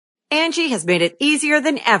Angie has made it easier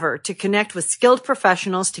than ever to connect with skilled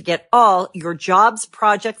professionals to get all your jobs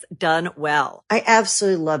projects done well. I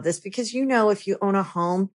absolutely love this because, if you own a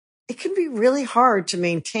home, it can be really hard to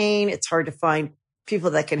maintain. It's hard to find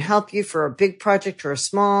people that can help you for a big project or a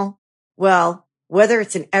small. Well, whether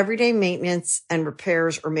it's in everyday maintenance and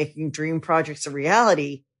repairs or making dream projects a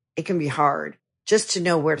reality, it can be hard just to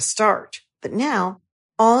know where to start. But now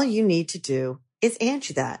all you need to do is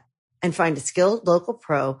Angie that and find a skilled local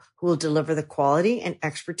pro who will deliver the quality and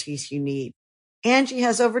expertise you need. Angie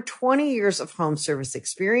has over 20 years of home service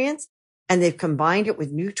experience, and they've combined it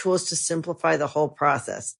with new tools to simplify the whole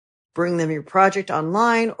process. Bring them your project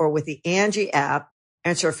online or with the Angie app,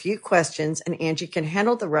 answer a few questions, and Angie can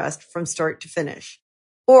handle the rest from start to finish.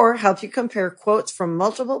 Or help you compare quotes from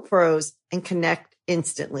multiple pros and connect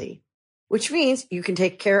instantly, which means you can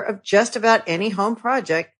take care of just about any home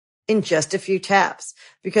project in just a few taps.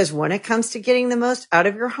 Because when it comes to getting the most out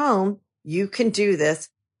of your home, you can do this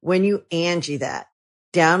when you Angie that.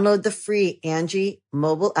 Download the free Angie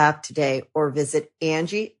mobile app today or visit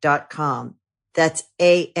Angie.com. That's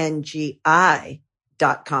ANGI.com.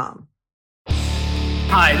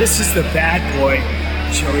 Hi, this is the bad boy,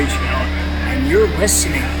 Joey Janela, and you're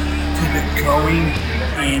listening to the Going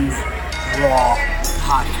in Raw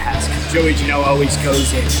podcast. Joey Janela always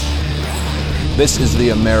goes in. This is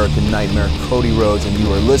the American Nightmare, Cody Rhodes, and you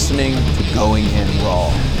are listening to Going in Raw.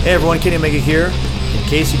 Hey everyone, Kenny Omega here. In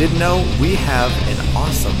case you didn't know, we have an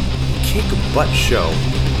awesome kick butt show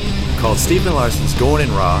called Stephen Larson's Going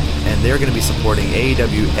in Raw, and they're going to be supporting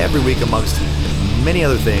AEW every week amongst many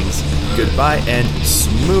other things. Goodbye and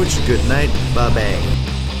smooch. Good night. Bye-bye.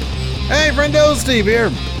 Hey friendo, Steve here.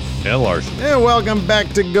 And Larson. And welcome back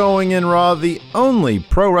to Going in Raw, the only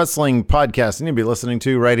pro wrestling podcast you need to be listening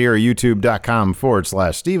to right here at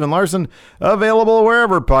youtube.com/Stephen Larson. Available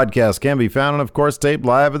wherever podcasts can be found, and of course taped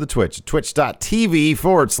live at the Twitch,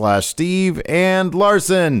 twitch.tv/Steve and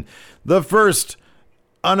Larson. The first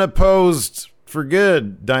unopposed for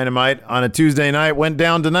good Dynamite on a Tuesday night went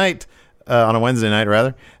down tonight. On a Wednesday night,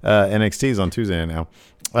 rather. NXT's on Tuesday now.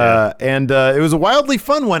 And it was a wildly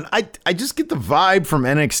fun one. I just get the vibe from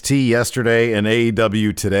NXT yesterday and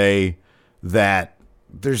AEW today that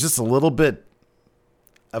there's just a little bit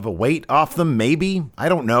of a weight off them, maybe. I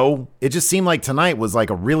don't know. It just seemed like tonight was like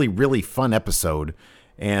a really, really fun episode.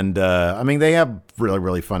 And, they have really,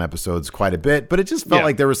 really fun episodes quite a bit, but it just felt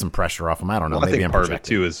like there was some pressure off them. I don't know. Well, maybe I think I'm part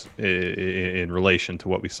projecting. of it, too, is in relation to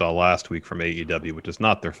what we saw last week from AEW, which is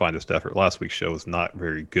not their finest effort. Last week's show was not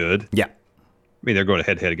very good. Yeah. I mean, they're going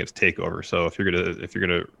head-to-head against TakeOver, so if you're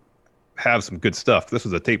gonna have some good stuff, this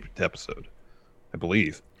was a taped episode, I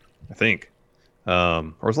believe. I think.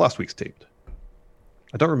 Or was last week's taped?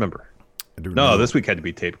 I don't remember. No, this week had to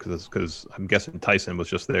be taped because I'm guessing Tyson was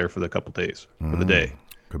just there for the couple days, for the day.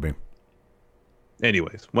 Could be.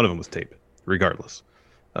 Anyways, one of them was taped, regardless.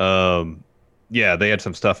 They had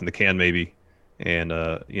some stuff in the can, maybe. And,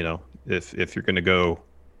 if you're going to go,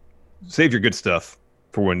 save your good stuff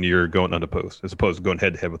for when you're going unopposed, as opposed to going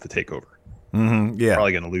head-to-head with the TakeOver. Mm-hmm, yeah.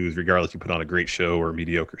 Probably going to lose regardless if you put on a great show or a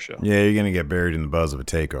mediocre show. Yeah, you're going to get buried in the buzz of a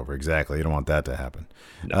takeover. Exactly. You don't want that to happen.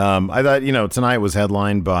 No. I thought, tonight was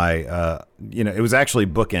headlined by, it was actually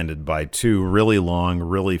bookended by two really long,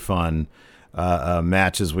 really fun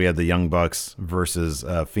matches. We had the Young Bucks versus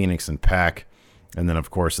Phoenix and Pac. And then,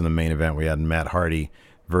 of course, in the main event, we had Matt Hardy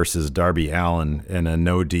versus Darby Allin in a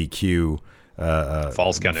no DQ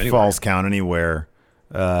Falls Count Anywhere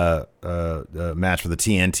match for the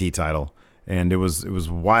TNT title. And it was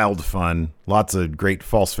wild fun. Lots of great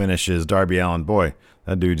false finishes. Darby Allin, boy,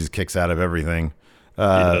 that dude just kicks out of everything. He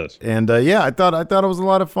does. I thought it was a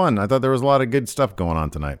lot of fun. I thought there was a lot of good stuff going on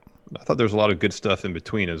tonight. I thought there was a lot of good stuff in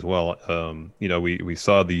between as well. We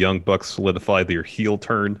saw the Young Bucks solidify their heel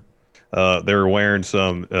turn. They were wearing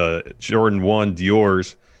some Jordan 1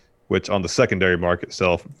 Dior's, which on the secondary market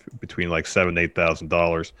itself between like $7,000 and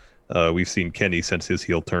 $8,000. We've seen Kenny since his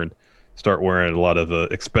heel turn start wearing a lot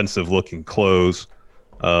of expensive looking clothes.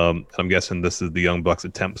 I'm guessing this is the Young Bucks'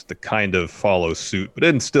 attempts to kind of follow suit, but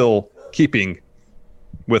in still keeping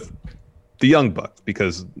with the Young Bucks,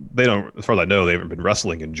 because they don't, as far as I know, they haven't been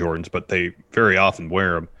wrestling in Jordans, but they very often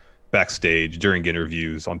wear them backstage during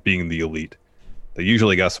interviews on Being the Elite. They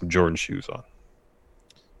usually got some Jordan shoes on.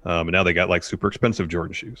 And now they got like super expensive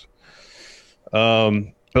Jordan shoes. But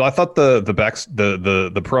I thought the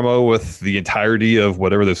promo with the entirety of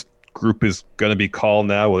whatever this group is going to be called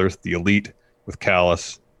now, whether it's the Elite with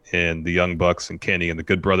Callis and the Young Bucks and Kenny and the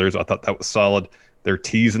Good Brothers, I thought that was solid. They're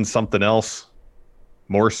teasing something else.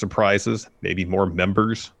 More surprises, maybe more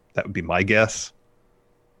members. That would be my guess.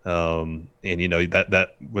 And that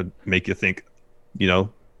would make you think,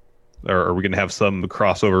 Or are we going to have some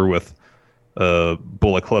crossover with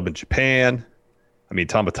Bullet Club in Japan? I mean,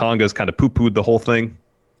 Tama Tonga's kind of poo-pooed the whole thing.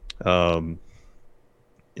 So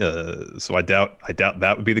I doubt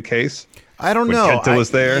that would be the case. I don't know. When Kenta was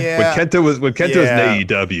there, yeah, when Kenta was in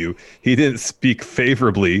AEW, he didn't speak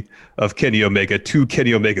favorably of Kenny Omega to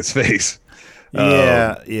Kenny Omega's face.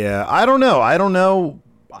 Yeah. I don't know. I don't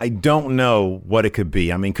know what it could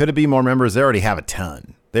be. I mean, could it be more members? They already have a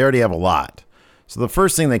ton. They already have a lot. So the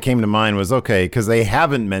first thing that came to mind was, okay, because they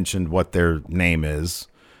haven't mentioned what their name is,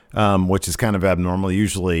 which is kind of abnormal.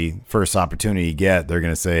 Usually, first opportunity you get, they're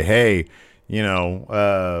going to say, hey,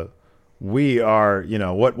 we are,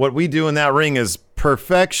 what we do in that ring is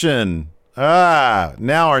perfection.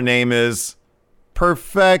 Now our name is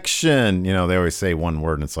Perfection. They always say one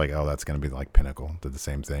word and it's like, oh, that's going to be like Pinnacle. Did the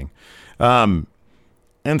same thing. And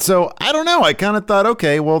so I don't know. I kind of thought,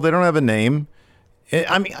 okay, well, they don't have a name.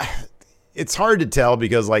 It's hard to tell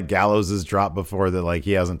because like Gallows has dropped before that, like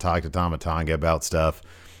he hasn't talked to Tama Tonga about stuff.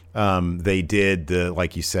 They did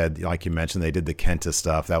like you mentioned, they did the Kenta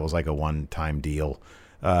stuff. That was like a one-time deal.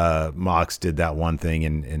 Mox did that one thing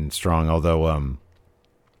in Strong, although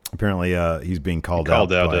apparently he's being called out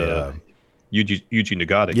by Yuji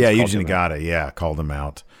Nagata. Yeah, Yuji Nagata. Yeah, called him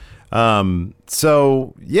out.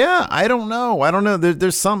 So yeah, I don't know.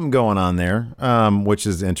 There's something going on there, which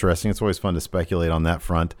is interesting. It's always fun to speculate on that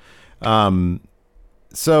front.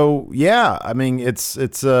 So yeah, I mean, I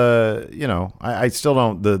still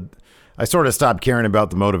don't. I sort of stopped caring about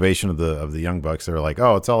the motivation of the Young Bucks. They're like,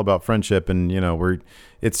 oh, it's all about friendship, and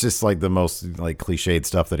it's just like the most like cliched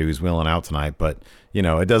stuff that he was wheeling out tonight. But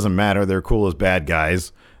it doesn't matter. They're cool as bad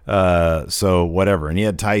guys. So whatever. And he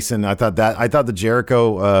had Tyson. I thought the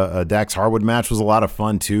Jericho Dax Harwood match was a lot of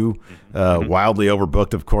fun too. Wildly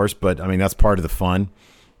overbooked, of course, but I mean that's part of the fun.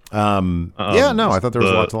 I thought there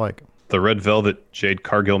was a lot to like. The Red Velvet Jade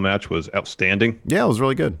Cargill match was outstanding. Yeah, it was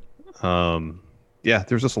really good.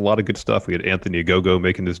 There's just a lot of good stuff. We had Anthony Ogogo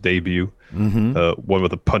making his debut. One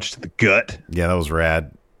with a punch to the gut. Yeah, that was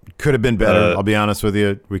rad. Could have been better. I'll be honest with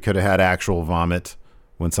you. We could have had actual vomit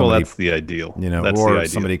when somebody. Well, that's the ideal. Or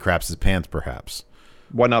somebody craps his pants, perhaps.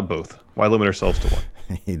 Why not both? Why limit ourselves to one?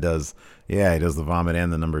 He does. Yeah, he does the vomit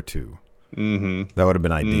and the number 2. That would have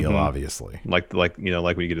been ideal, obviously. Like when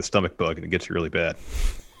you get a stomach bug and it gets you really bad.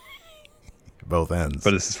 Both ends.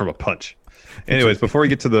 But this is from a punch. Anyways, before we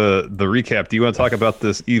get to the recap, do you want to talk about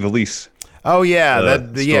this Ivelisse? Oh yeah,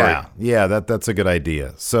 that's a good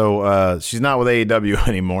idea. So she's not with AEW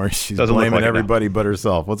anymore. She's blaming everybody but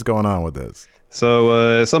herself. What's going on with this?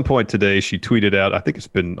 So at some point today, she tweeted out. I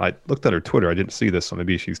looked at her Twitter. I didn't see this, so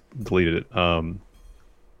maybe she's deleted it.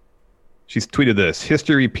 She's tweeted this: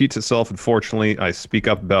 history repeats itself. Unfortunately, I speak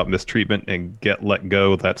up about mistreatment and get let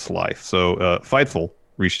go. That's life. So Fightful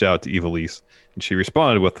reached out to Ivelisse, and she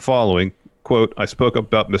responded with the following quote: I spoke up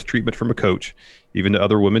about mistreatment from a coach, even to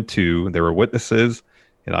other women too. There were witnesses,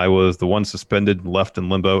 and I was the one suspended, left in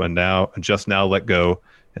limbo, and just now let go,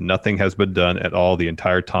 and nothing has been done at all the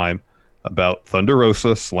entire time about Thunder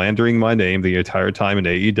Rosa slandering my name the entire time in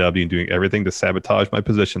AEW and doing everything to sabotage my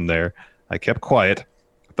position there. I kept quiet.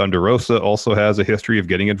 Thunder Rosa also has a history of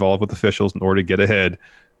getting involved with officials in order to get ahead,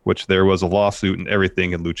 which there was a lawsuit and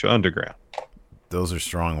everything in Lucha Underground. Those are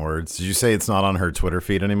strong words. Did you say it's not on her Twitter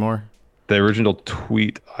feed anymore? The original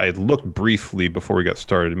tweet, I looked briefly before we got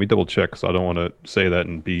started. Let me double check because I don't want to say that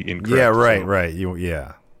and be incorrect. Yeah, right.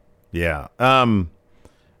 Yeah.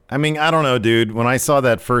 I mean, I don't know, dude. When I saw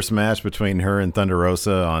that first match between her and Thunder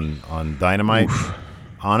Rosa on Dynamite,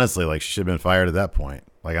 honestly, like she should have been fired at that point.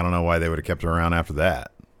 Like I don't know why they would have kept her around after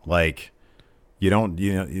that. Like you don't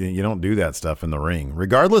do that stuff in the ring.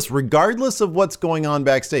 Regardless of what's going on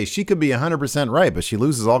backstage. She could be 100% right, but she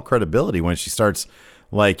loses all credibility when she starts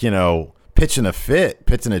like, pitching a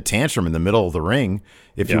tantrum in the middle of the ring.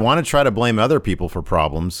 If you want to try to blame other people for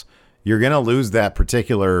problems, you're going to lose that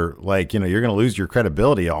particular, you're going to lose your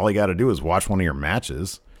credibility. All you got to do is watch one of your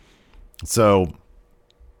matches. So,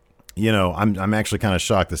 I'm actually kind of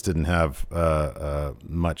shocked this didn't have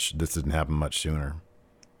this didn't happen much sooner.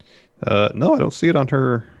 No, I don't see it on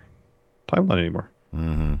her timeline anymore.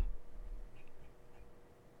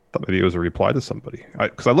 Thought maybe it was a reply to somebody.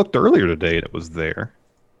 Because I looked earlier today and it was there.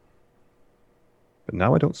 But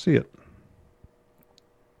now I don't see it.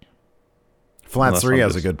 Flat 3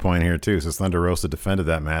 has a good point here, too. Says Thunder Rosa defended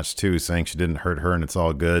that match, too, saying she didn't hurt her and it's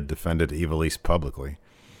all good. Defended Ivelisse publicly.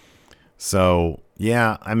 So,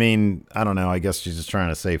 yeah, I mean, I don't know. I guess she's just trying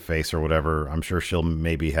to save face or whatever. I'm sure she'll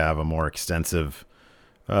maybe have a more extensive,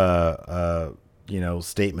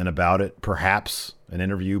 statement about it. Perhaps. An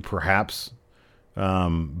interview, perhaps.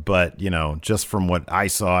 But, just from what I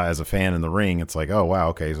saw as a fan in the ring, it's like, oh, wow,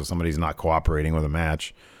 okay, so somebody's not cooperating with a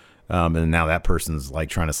match. And now that person's like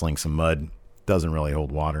trying to sling some mud. Doesn't really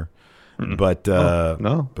hold water. Mm-mm. But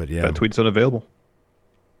no. But yeah. That tweet's unavailable.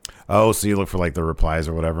 Oh, so you look for like the replies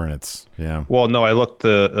or whatever, and it's Well, no, I looked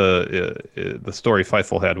the story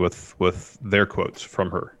Fightful had with their quotes from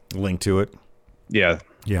her. Link to it. Yeah.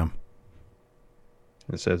 Yeah.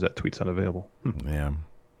 It says that tweet's unavailable. Yeah.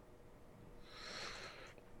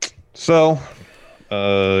 So,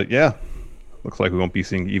 looks like we won't be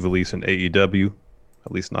seeing Ivelisse in AEW,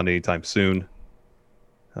 at least not anytime soon.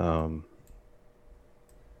 I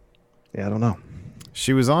don't know.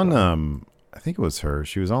 She was on I think it was her.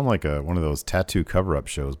 She was on like one of those tattoo cover-up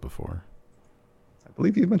shows before. I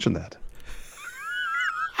believe you mentioned that.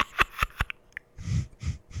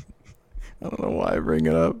 I don't know why I bring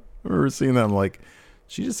it up. I remember seeing that. I'm like,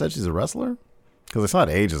 she just said she's a wrestler? Because I saw it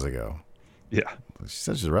ages ago. Yeah. She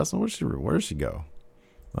said she's a wrestler? Where does she go?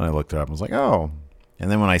 Then I looked her up and was like, oh.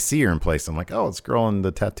 And then when I see her in place, I'm like, oh, it's girl in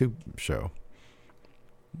the tattoo show.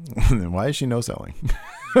 And then why is she no-selling?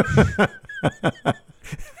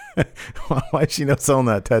 Why is she not selling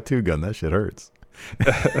that tattoo gun? That shit hurts.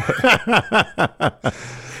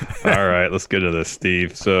 All right, let's get into this,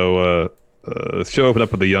 Steve. So the show opened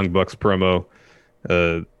up with the Young Bucks promo,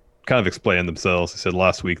 kind of explaining themselves. They said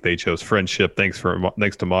last week they chose friendship. Thanks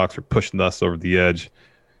to Mox for pushing us over the edge.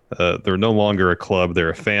 They're no longer a club. They're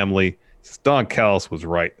a family. Don Callis was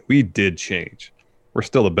right. We did change. We're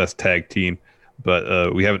still the best tag team,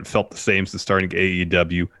 but we haven't felt the same since starting AEW.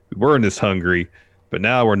 We weren't as hungry. But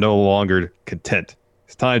now we're no longer content.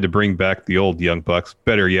 It's time to bring back the old Young Bucks.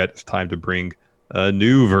 Better yet, it's time to bring a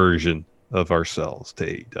new version of ourselves to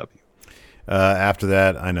AEW. After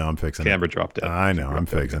that, I know I'm fixing Camera dropped out. I know I'm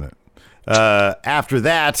fixing it. After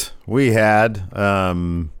that, we had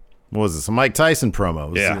what was this? A Mike Tyson promo.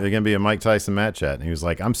 It was going to be a Mike Tyson match chat, and he was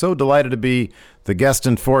like, "I'm so delighted to be the guest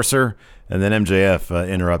enforcer." And then MJF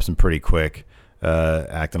interrupts him pretty quick,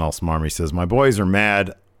 acting all smarmy. He says, "My boys are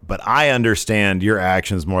mad. But I understand your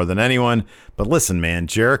actions more than anyone. But listen, man,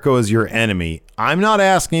 Jericho is your enemy. I'm not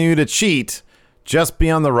asking you to cheat. Just be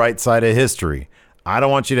on the right side of history. I don't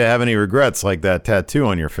want you to have any regrets like that tattoo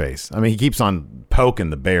on your face." I mean, he keeps on poking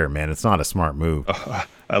the bear, man. It's not a smart move.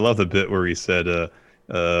 I love the bit where he said,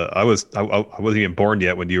 I wasn't even born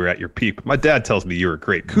yet when you were at your peak. My dad tells me you were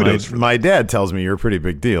great. Kudos for that. My dad tells me you're a pretty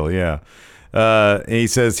big deal, yeah. And he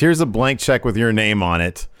says, "Here's a blank check with your name on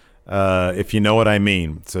it. If you know what I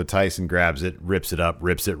mean." So Tyson grabs it, rips it up,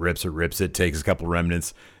 rips it, takes a couple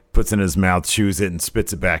remnants, puts it in his mouth, chews it, and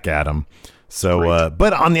spits it back at him. So,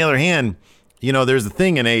 but on the other hand, there's a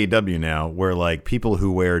thing in AEW now where like people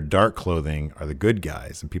who wear dark clothing are the good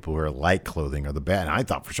guys and people who wear light clothing are the bad. And I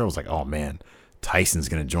thought for sure, I was like, oh man, Tyson's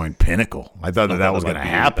going to join Pinnacle. I thought that was going to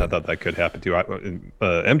happen. I thought that could happen too.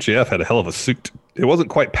 MJF had a hell of a suit. It wasn't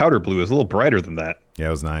quite powder blue. It was a little brighter than that. Yeah,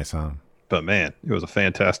 it was nice, huh? But man, it was a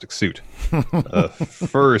fantastic suit.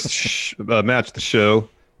 First match of the show,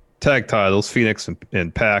 tag titles, Phoenix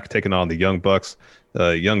and Pac taking on the Young Bucks.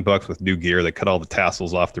 Young Bucks with new gear. They cut all the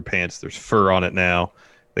tassels off their pants. There's fur on it now.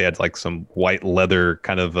 They had like some white leather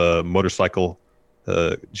kind of motorcycle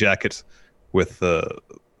jackets with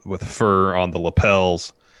fur on the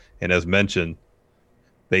lapels. And as mentioned,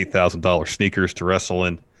 the $8,000 sneakers to wrestle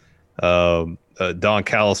in. Don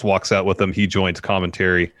Callis walks out with them. He joins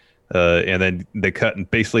commentary. And then they cut in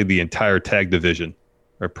basically the entire tag division,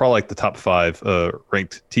 or probably like the top 5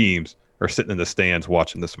 ranked teams are sitting in the stands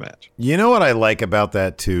watching this match. You know what I like about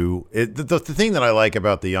that too? The thing that I like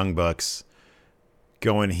about the Young Bucks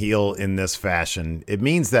going heel in this fashion, it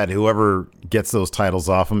means that whoever gets those titles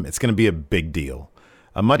off them, it's going to be a big deal.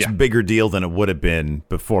 A much bigger deal than it would have been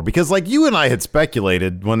before. Because like you and I had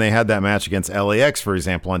speculated when they had that match against LAX, for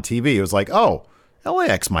example, on TV, it was like, oh,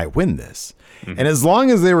 LAX might win this. Mm-hmm. And as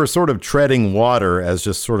long as they were sort of treading water as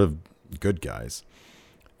just sort of good guys,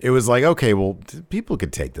 it was like, okay, well, people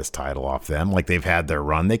could take this title off them. Like they've had their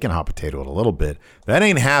run. They can hot potato it a little bit. That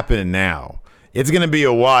ain't happening now. It's going to be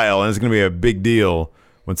a while, and it's going to be a big deal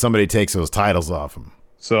when somebody takes those titles off them.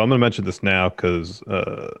 So I'm going to mention this now because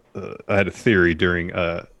I had a theory during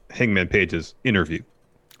Hangman Page's interview.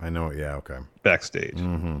 I know. Yeah, okay. Backstage.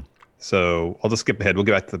 Mm-hmm. So I'll just skip ahead. We'll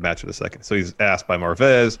get back to the match in a second. So he's asked by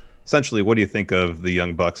Marvez, essentially, what do you think of the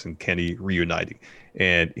Young Bucks and Kenny reuniting?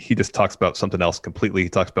 And he just talks about something else completely. He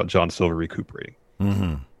talks about John Silver recuperating.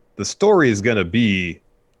 Mm-hmm. The story is going to be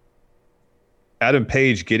Adam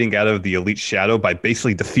Page getting out of the Elite shadow by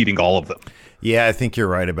basically defeating all of them. Yeah, I think you're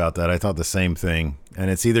right about that. I thought the same thing. And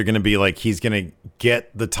it's either going to be like he's going to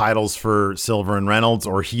get the titles for Silver and Reynolds,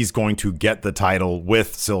 or he's going to get the title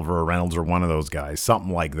with Silver or Reynolds or one of those guys,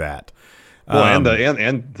 something like that. Well,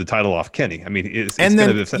 and the title off Kenny. I mean, it's going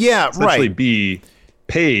to essentially be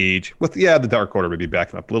Page with the Dark Order maybe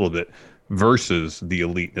backing up a little bit versus the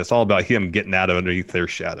Elite. It's all about him getting out of underneath their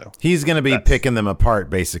shadow. He's going to be picking them apart,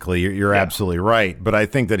 basically. You're absolutely right. But I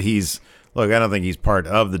think that I don't think he's part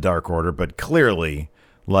of the Dark Order, but clearly,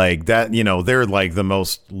 like that, they're like the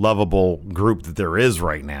most lovable group that there is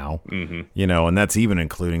right now, and that's even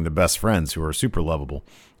including the best friends who are super lovable.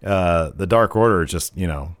 The Dark Order is just,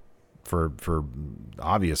 for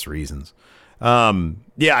obvious reasons.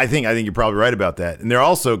 I think you're probably right about that. And they're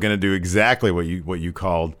also going to do exactly what you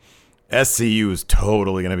called SCU is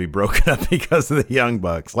totally going to be broken up because of the Young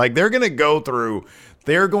Bucks. Like they're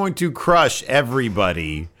going to crush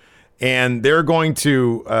everybody, and they're going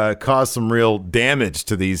to cause some real damage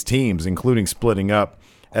to these teams, including splitting up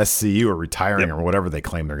SCU or retiring or whatever they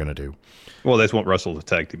claim they're going to do. Well, they just won't wrestle as a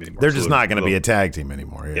tag team anymore. They're just not going to be a tag team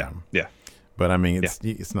anymore. Yeah. But I mean,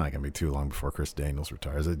 it's not going to be too long before Chris Daniels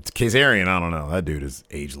retires. It's Kazarian, I don't know. That dude is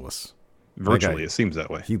ageless. Virtually, it seems that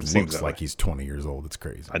way. He looks like he's 20 years old. It's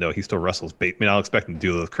crazy. I know he still wrestles. I mean, I'll expect him to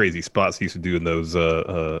do those crazy spots he used to do in those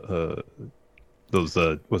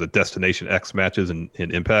was it Destination X matches in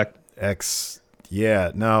Impact? X,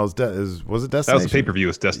 yeah, no, was it Destination? That was the pay-per-view.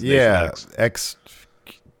 It's Destination X.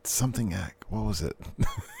 Something X. What was it?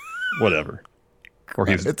 Whatever. Or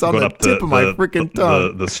he's it's on the tip of my freaking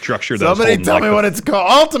tongue. The structure. Somebody tell me what it's called.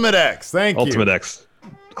 Ultimate X. Thank you. Ultimate X.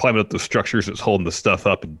 Climbing up those structures, that's holding the stuff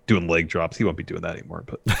up and doing leg drops. He won't be doing that anymore.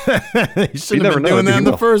 But he shouldn't have been doing that in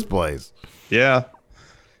the first place. Yeah,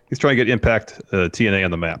 he's trying to get Impact TNA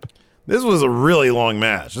on the map. This was a really long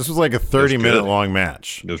match. This was like a 30-minute long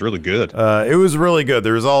match. It was really good. It was really good.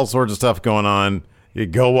 There was all sorts of stuff going on. You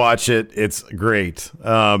go watch it. It's great.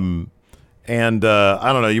 And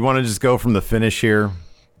I don't know. You want to just go from the finish here?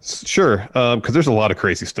 Sure, because there's a lot of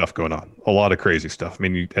crazy stuff going on. A lot of crazy stuff. I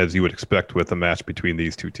mean, as you would expect with a match between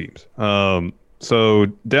these two teams. So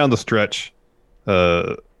down the stretch,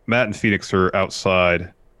 Matt and Phoenix are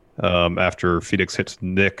outside after Phoenix hits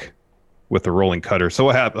Nick with the rolling cutter. So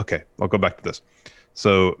what happened? Okay, I'll go back to this.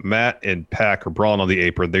 So Matt and Pac are brawling on the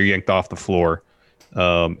apron. They're yanked off the floor.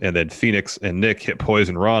 And then Phoenix and Nick hit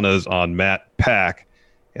Poison Ranas on Matt, Pac.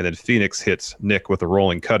 And then Phoenix hits Nick with a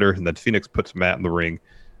rolling cutter. And then Phoenix puts Matt in the ring.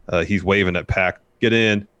 He's waving at Pac. Get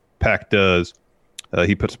in. Pac does.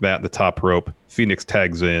 He puts Matt in the top rope. Phoenix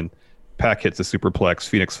tags in. Pac hits a superplex.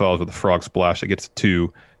 Phoenix follows with a frog splash. It gets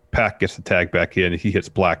 2. Pac gets the tag back in. He hits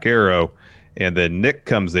Black Arrow. And then Nick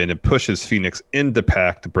comes in and pushes Phoenix into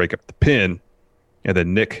Pac to break up the pin. And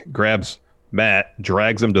then Nick grabs Matt,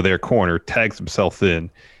 drags him to their corner, tags himself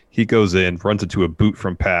in. He goes in, runs into a boot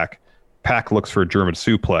from Pac. Pac looks for a German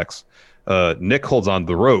suplex. Nick holds on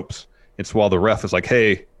the ropes. It's while the ref is like,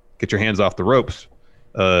 hey, get your hands off the ropes.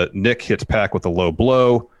 Nick hits Pac with a low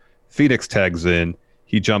blow. Phoenix tags in.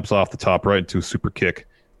 He jumps off the top right into a super kick.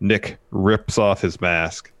 Nick rips off his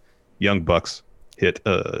mask. Young Bucks hit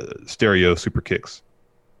stereo super kicks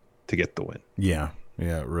to get the win. Yeah,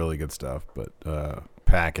 really good stuff. But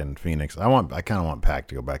Pac and Phoenix, I kind of want Pac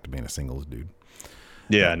to go back to being a singles dude.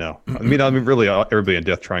 Yeah, I know. I mean, really, everybody in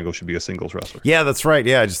Death Triangle should be a singles wrestler. Yeah, that's right.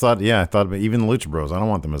 Yeah, I thought about even the Lucha Bros. I don't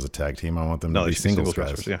want them as a tag team. I want them to be singles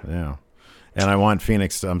guys. Yeah. And I want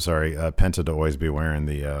Penta to always be wearing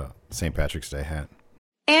the St. Patrick's Day hat.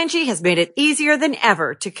 Angie has made it easier than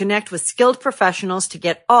ever to connect with skilled professionals to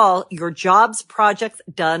get all your jobs projects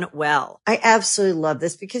done well. I absolutely love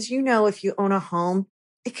this because, if you own a home,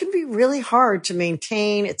 it can be really hard to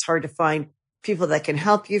maintain. It's hard to find people that can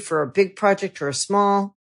help you for a big project or a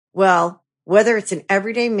small. Well, whether it's in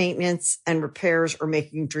everyday maintenance and repairs or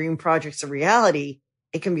making dream projects a reality,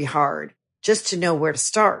 it can be hard just to know where to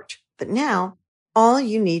start. But now all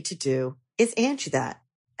you need to do is Angie that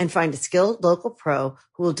and find a skilled local pro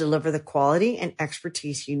who will deliver the quality and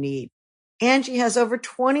expertise you need. Angie has over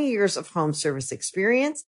 20 years of home service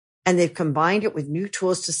experience, and they've combined it with new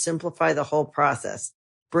tools to simplify the whole process.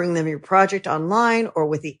 Bring them your project online or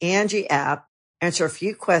with the Angie app. Answer a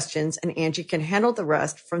few questions, and Angie can handle the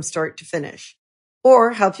rest from start to finish. Or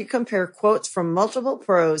help you compare quotes from multiple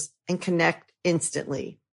pros and connect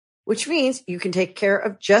instantly. Which means you can take care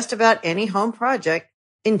of just about any home project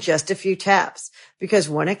in just a few taps. Because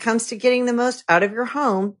when it comes to getting the most out of your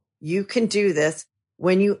home, you can do this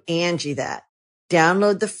when you Angie that.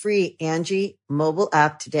 Download the free Angie mobile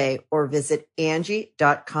app today or visit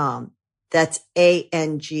Angie.com. That's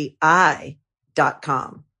ANGI.com.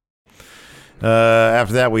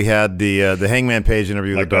 After that, we had the Hangman Page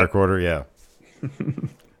interview with the Dark Order. Yeah.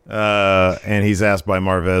 And he's asked by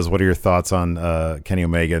Marvez, what are your thoughts on Kenny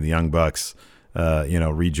Omega and the Young Bucks,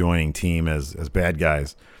 rejoining team as bad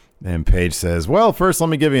guys? And Page says, well, first let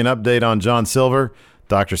me give you an update on John Silver.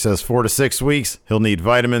 Doctor says 4 to 6 weeks. He'll need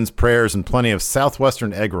vitamins, prayers, and plenty of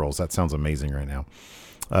Southwestern egg rolls. That sounds amazing right now.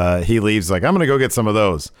 He leaves like, I'm going to go get some of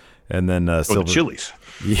those. And then Silver. Chili's.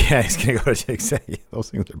 Yeah, he's going to go to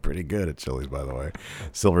those things are pretty good at Chili's, by the way.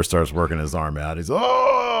 Silver starts working his arm out. He's,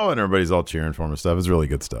 and everybody's all cheering for him and stuff. It's really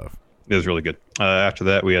good stuff. It was really good. After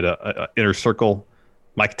that, we had a Inner Circle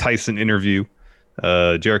Mike Tyson interview.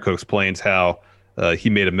 Jericho explains how he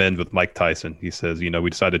made amends with Mike Tyson. He says, we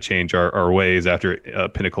decided to change our ways after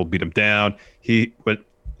Pinnacle beat him down. He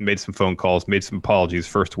made some phone calls, made some apologies,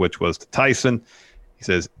 first of which was to Tyson. He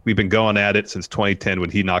says, we've been going at it since 2010 when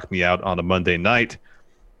he knocked me out on a Monday night.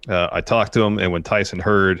 I talked to him, and when Tyson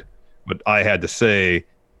heard what I had to say,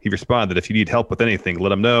 he responded, if you need help with anything,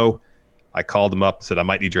 let him know. I called him up and said, I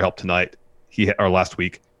might need your help tonight, or last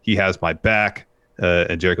week. He has my back.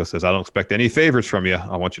 And Jericho says, I don't expect any favors from you.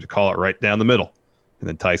 I want you to call it right down the middle. And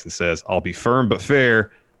then Tyson says, I'll be firm but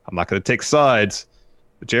fair. I'm not going to take sides.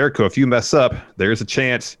 But Jericho, if you mess up, there's a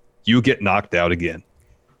chance you get knocked out again.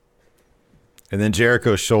 And then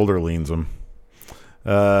Jericho's shoulder leans him.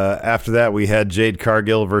 After that, we had Jade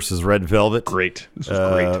Cargill versus Red Velvet. Great. This was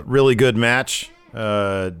great. Really good match.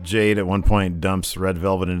 Jade at one point dumps Red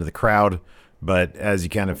Velvet into the crowd. But as you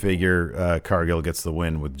kind of figure, Cargill gets the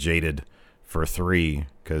win with Jaded for 3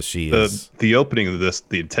 because she is... The opening of this,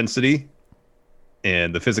 the intensity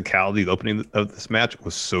and the physicality, the opening of this match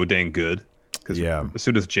was so dang good. Because as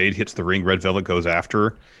soon as Jade hits the ring, Red Velvet goes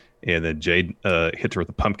after her. And then Jade hits her with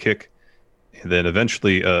a pump kick. And then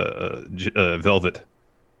eventually Velvet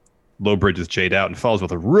low bridges Jade out and follows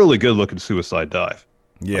with a really good-looking suicide dive.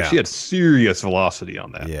 Yeah. She had serious velocity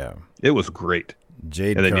on that. Yeah. It was great.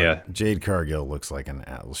 Jade Cargill looks like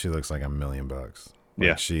she looks like $1 million.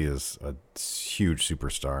 Yeah. She is a huge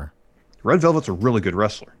superstar. Red Velvet's a really good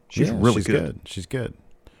wrestler. She's really good. She's good.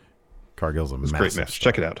 Cargill's a massive great match.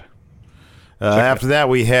 star. Check it out. After that,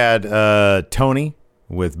 we had Tony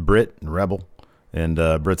with Britt and Rebel. And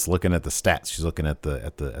Britt's looking at the stats. She's looking at the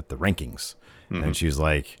rankings. Mm-hmm. And she's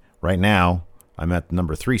like, right now, I'm at the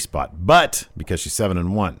number 3 spot. But because she's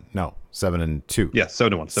 7-1. No, 7-2. Yeah,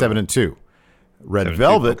 7-1. 7-2. Red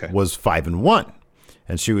Velvet was 5-1.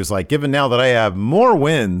 And she was like, given now that I have more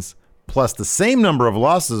wins plus the same number of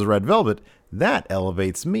losses as Red Velvet, that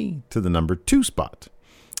elevates me to the number 2 spot.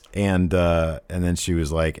 And then she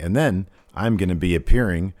was like, and then I'm going to be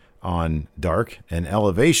appearing on Dark and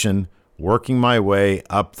Elevation, working my way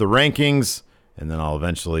up the rankings, and then I'll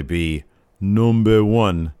eventually be number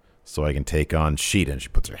 1 so I can take on Sheeta. And she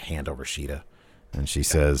puts her hand over Sheeta, and she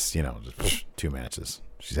says, just 2 matches.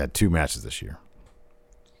 She's had 2 matches this year.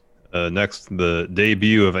 Next, the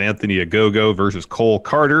debut of Anthony Ogogo versus Cole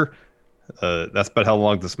Carter. That's about how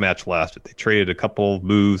long this match lasted. They traded a couple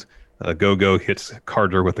moves. Ogogo hits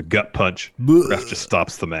Carter with a gut punch. Ref just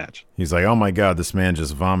stops the match. He's like, oh my God, this man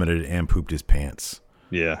just vomited and pooped his pants.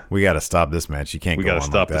 Yeah. We got to stop this match. You can't go on like that.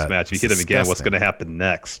 We got to stop this match. If you hit him again, what's going to happen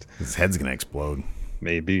next? His head's going to explode.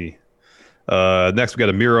 Maybe. Next, we got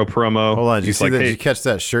a Miro promo. Hold on. Did you catch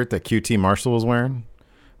that shirt that QT Marshall was wearing?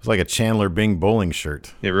 It was like a Chandler Bing bowling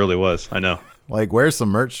shirt. It really was. I know. Like, wear some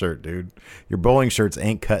merch shirt, dude. Your bowling shirts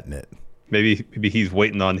ain't cutting it. Maybe he's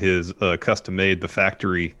waiting on his custom-made, the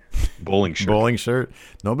factory bowling shirt. Bowling shirt?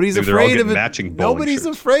 Nobody's afraid of it. Matching Nobody's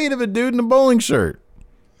afraid of a dude in a bowling shirt.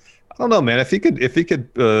 I don't know, man. If he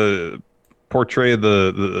could portray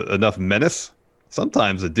the enough menace,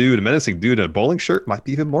 sometimes a menacing dude in a bowling shirt might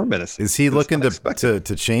be even more menacing. Is he looking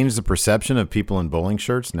to change the perception of people in bowling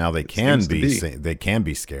shirts? Now they can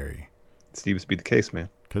be scary. It seems to be the case, man.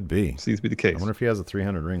 Could be. Seems to be the case. I wonder if he has a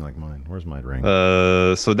 300 ring like mine. Where's my ring?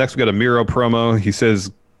 So next we got a Miro promo. He says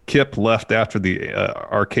Kip left after the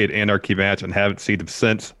Arcade Anarchy match and haven't seen him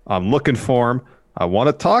since. I'm looking for him. I want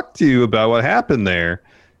to talk to you about what happened there,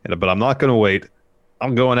 but I'm not going to wait.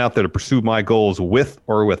 I'm going out there to pursue my goals with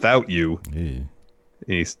or without you. Yeah. And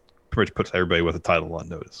he pretty much puts everybody with a title on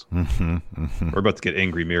notice. We're about to get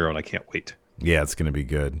Angry Miro, and I can't wait. Yeah, it's going to be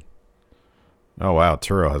good. Oh, wow.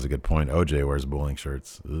 Turo has a good point. OJ wears bowling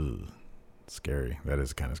shirts. Ugh. Scary. That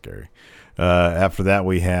is kind of scary. After that,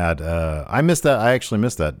 we had I missed that. I actually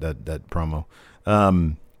missed that promo.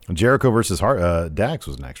 Jericho versus Dax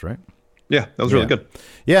was next, right? Yeah, that was really good.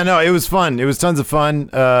 Yeah, no, it was fun. It was tons of fun.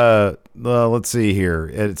 Let's see here.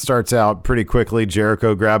 It starts out pretty quickly.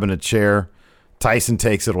 Jericho grabbing a chair. Tyson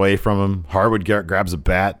takes it away from him. Harwood grabs a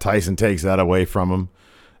bat. Tyson takes that away from him.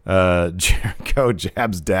 Jericho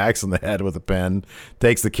jabs Dax on the head with a pen,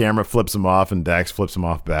 takes the camera, flips him off, and Dax flips him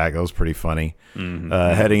off back. That was pretty funny.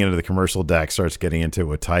 Heading into the commercial, Dax starts getting into it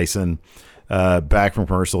with Tyson. Back from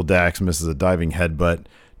commercial, Dax misses a diving headbutt.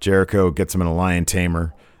 Jericho gets him in a lion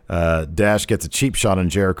tamer. Dash gets a cheap shot on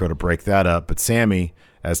Jericho to break that up, but Sammy,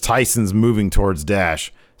 as Tyson's moving towards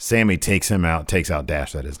Dash, Sammy takes him out, takes out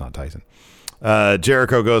Dash, that is, not Tyson.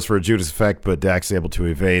 Jericho goes for a Judas effect, but Dax is able to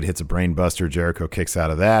evade, hits a brain buster. Jericho kicks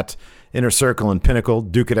out of that. Inner Circle and Pinnacle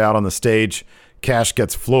duke it out on the stage. Cash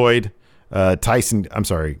gets Floyd. Dash.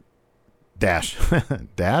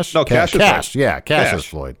 Dash? No, Cash. Cash. Yeah, Cash is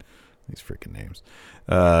Floyd. These freaking names.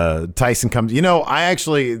 Tyson comes. I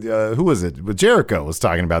actually, who was it? Jericho was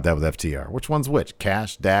talking about that with FTR. Which one's which?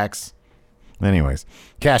 Cash, Dax? Anyways,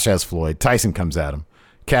 Cash has Floyd. Tyson comes at him.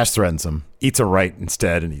 Cash threatens him, eats a right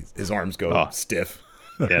instead, and his arms go stiff.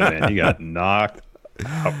 Yeah, man, he got knocked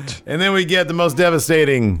out. And then we get the most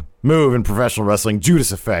devastating move in professional wrestling,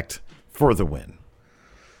 Judas effect, for the win.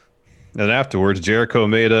 And afterwards, Jericho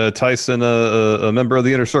made Tyson a member of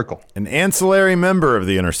the Inner Circle. An ancillary member of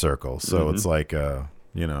the Inner Circle. So it's like,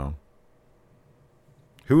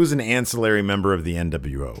 who's an ancillary member of the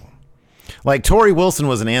NWO? Like Tori Wilson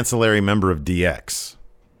was an ancillary member of DX.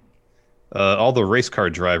 All the race car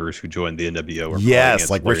drivers who joined the NWO were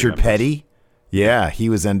like Richard Petty. Yeah, he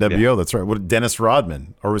was NWO. Yeah. That's right. What, Dennis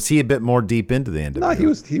Rodman, or was he a bit more deep into the NWO? No, he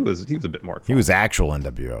was a bit more. He was actual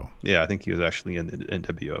NWO. Yeah, I think he was actually in the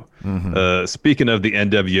NWO. Speaking of the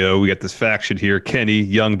NWO, we got this faction here: Kenny,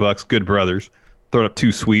 Young Bucks, Good Brothers, throwing up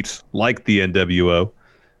two sweets like the NWO.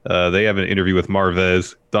 They have an interview with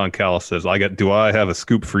Marvez. Don Callis says, "Do I have a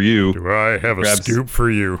scoop for you?" Do I have a scoop for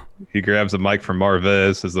you? He grabs a mic from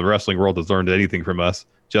Marvez. Says, "The wrestling world has learned anything from us.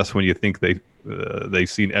 Just when you think they've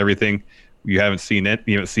seen everything, you haven't seen it.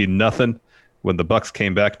 You haven't seen nothing. When the Bucks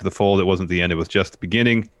came back to the fold, it wasn't the end. It was just the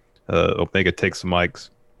beginning." Omega takes the mics.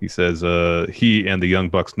 He says, "He and the Young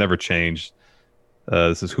Bucks never changed.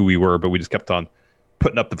 This is who we were, but we just kept on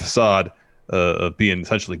putting up the facade of being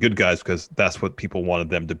essentially good guys because that's what people wanted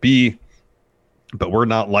them to be. But we're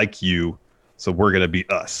not like you, so we're going to be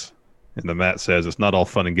us." And then Matt says, "It's not all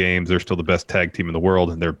fun and games. They're still the best tag team in the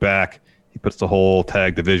world, and they're back." He puts the whole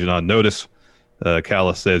tag division on notice.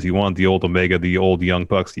 Callis says, "You want the old Omega, the old Young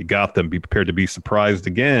Bucks. You got them. Be prepared to be surprised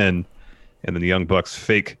again." And then the Young Bucks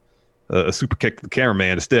fake a super kick to the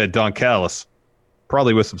cameraman. Instead, Don Callis,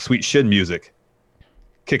 probably with some sweet shin music,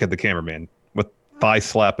 kick at the cameraman with thigh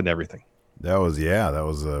slap and everything. That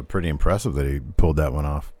was pretty impressive that he pulled that one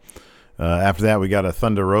off. After that, we got a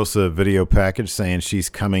Thunder Rosa video package saying she's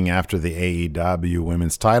coming after the AEW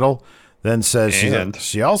women's title. Then says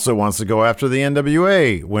she also wants to go after the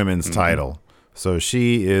NWA women's title. So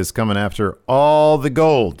she is coming after all the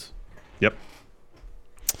gold. Yep.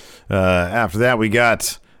 After that, we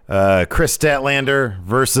got Chris Statlander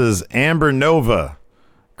versus Amber Nova.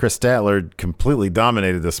 Chris Statler completely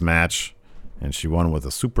dominated this match, and she won with a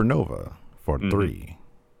supernova for 3.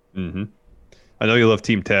 I know you love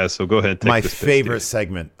Team Taz, so go ahead and take my this favorite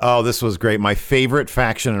segment. Oh, this was great. My favorite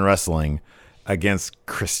faction in wrestling against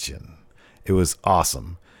Christian. It was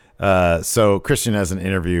awesome. So Christian has an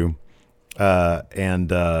interview, and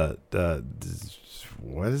what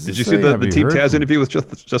is it? Did you see the Team Taz interview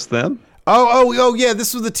with just them? Oh, yeah.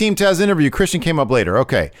 This was the Team Taz interview. Christian came up later.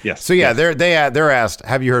 Okay. Yes. So yeah, they're asked,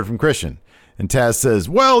 "Have you heard from Christian?" And Taz says,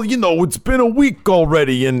 "Well, it's been a week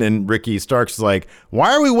already." And Ricky Starks is like,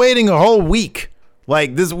 "Why are we waiting a whole week?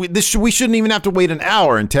 Like we shouldn't even have to wait an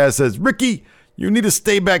hour." And Taz says, "Ricky, you need to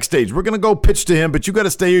stay backstage. We're going to go pitch to him, but you got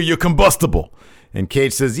to stay here. You're combustible." And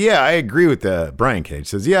Cage says, "Yeah, I agree with that." Brian Cage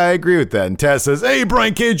says, "Yeah, I agree with that." And Taz says, "Hey,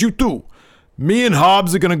 Brian Cage, you too. Me and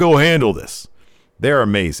Hobbs are going to go handle this." They're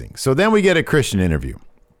amazing. So then we get a Christian interview.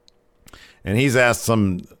 And he's asked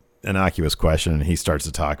some innocuous question, and he starts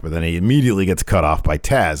to talk, but then he immediately gets cut off by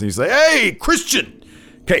Taz. And he's like, "Hey, Christian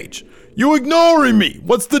Cage, you ignoring me.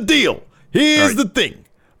 What's the deal? Here's the thing.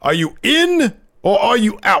 Are you in or are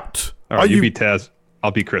you out?" All right, you be Taz.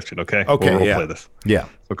 I'll be Christian, okay? Okay, we'll play this. Yeah.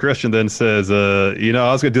 So Christian then says, I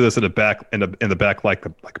was going to do this in the back like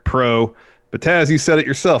a pro, but Taz, you said it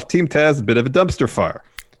yourself. Team Taz is a bit of a dumpster fire.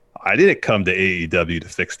 I didn't come to AEW to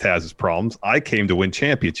fix Taz's problems. I came to win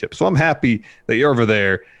championships. So I'm happy that you're over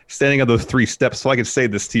there standing on those 3 steps so I can say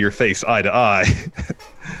this to your face, eye to eye.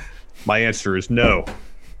 My answer is no.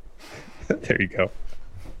 There you go.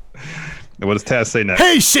 And what does Taz say next?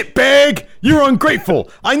 "Hey, shitbag! You're ungrateful.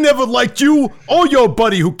 I never liked you or your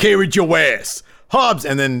buddy who carried your ass. Hobbs."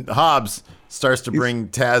 And then Hobbs starts to bring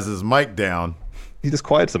Taz's mic down. He just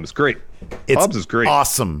quiets him. It's great. Hobbs is great.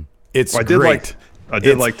 Awesome. It's I great. I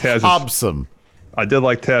did like Taz's. Awesome. I did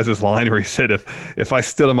like Taz's line where he said, if I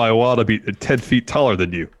stood on my wall, I'd be 10 feet taller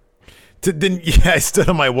than you. I stood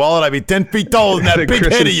on my wallet. I'd be 10 feet taller than that big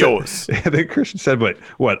head of yours. And then Christian said,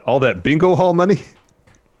 what, all that bingo hall money?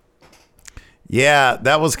 Yeah,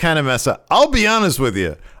 that was kind of messed up. I'll be honest with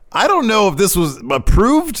you. I don't know if this was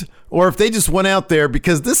approved or if they just went out there,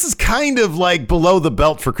 because this is kind of like below the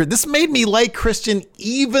belt for Christian. This made me like Christian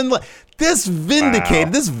even. This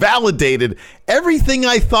vindicated, This validated everything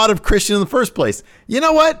I thought of Christian in the first place. You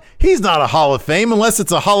know what? He's not a Hall of Fame unless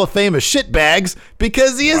it's a Hall of Fame of shitbags,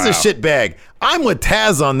 because he is a shitbag. I'm with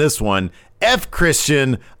Taz on this one. F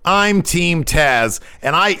Christian. I'm Team Taz.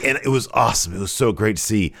 And it was awesome. It was so great to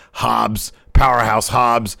see Powerhouse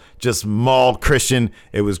Hobbs just maul Christian.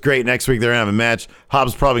 It was great. Next week they're going to have a match.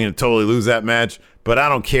 Hobbs probably going to totally lose that match, but I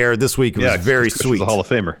don't care. This week it was very sweet. A Hall of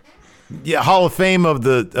Famer. Yeah, Hall of Fame of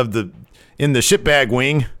the in the shitbag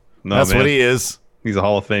wing. No, that's what he is. He's a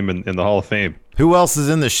Hall of Fame in the Hall of Fame. Who else is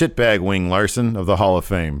in the shitbag wing, Larson, of the Hall of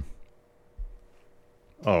Fame?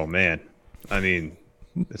 Oh, man. I mean,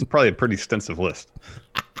 it's probably a pretty extensive list.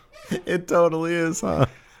 It totally is, huh?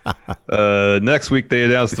 Next week, they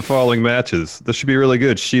announced the following matches. This should be really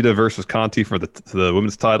good. Shida versus Conti for the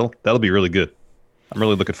women's title. That'll be really good. I'm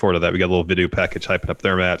really looking forward to that. We got a little video package hyping up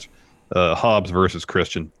their match. Hobbs versus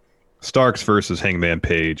Christian. Starks versus Hangman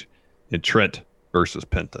Page. And Trent versus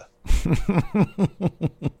Penta.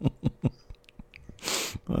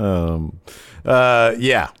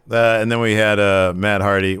 And then we had Matt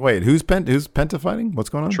Hardy. Wait, who's Penta fighting? What's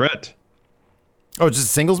going on? Trent. Oh, just a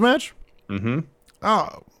singles match? Mm-hmm.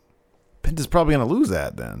 Oh, Penta's probably going to lose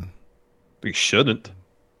that then. He shouldn't.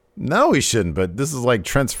 No, he shouldn't, but this is like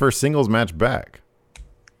Trent's first singles match back.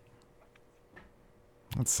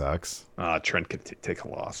 That sucks. Trent could take a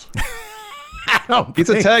loss. He's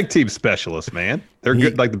a tag team specialist, man. They're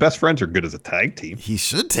good. Like, the best friends are good as a tag team. He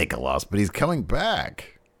should take a loss, but he's coming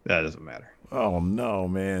back. That doesn't matter. Oh, no,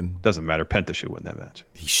 man. Doesn't matter. Penta should win that match.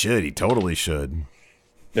 He should. He totally should.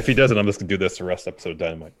 If he doesn't, I'm just going to do this the rest of the episode of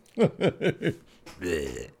Dynamite.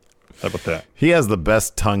 How about that? He has the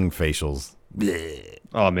best tongue facials.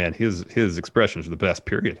 Oh, man. His expressions are the best,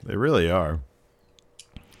 period. They really are.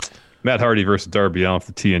 Matt Hardy versus Darby Allin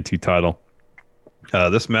for the TNT title.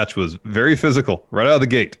 This match was very physical right out of the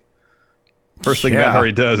gate. First thing Matt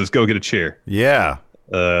Hardy does is go get a chair. Yeah.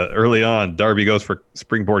 Early on, Darby goes for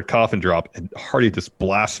springboard coffin drop, and Hardy just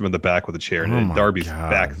blasts him in the back with a chair, and Darby's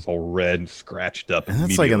back is all red and scratched up. And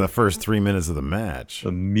that's like in the first 3 minutes of the match.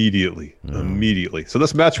 Immediately. So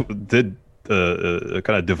this match did kind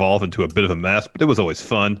of devolve into a bit of a mess, but it was always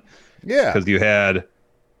fun. Yeah. Because you had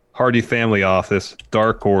Hardy Family Office,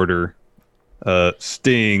 Dark Order,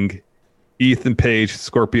 Sting, Ethan Page,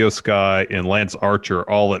 Scorpio Sky, and Lance Archer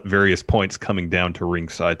all at various points coming down to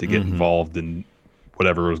ringside to get involved in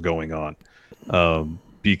whatever was going on.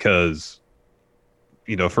 Because,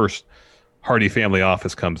 first Hardy Family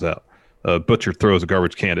Office comes out. Butcher throws a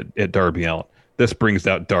garbage can at Darby Allin. This brings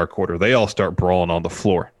out Dark Order. They all start brawling on the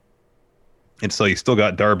floor. And so you still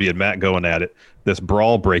got Darby and Matt going at it. This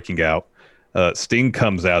brawl breaking out. Sting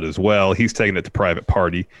comes out as well. He's taking it to Private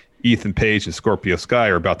Party. Ethan Page and Scorpio Sky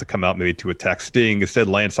are about to come out maybe to attack Sting. Instead,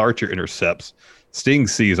 Lance Archer intercepts. Sting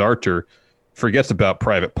sees Archer, forgets about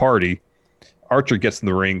Private Party. Archer gets in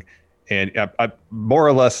the ring, and I more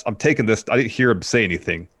or less, I'm taking this. I didn't hear him say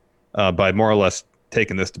anything, but I more or less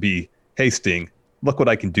taking this to be, hey, Sting, look what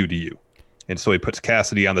I can do to you. And so he puts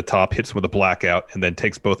Cassidy on the top, hits him with a blackout, and then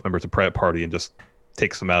takes both members of Private Party and just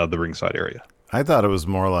takes them out of the ringside area. I thought it was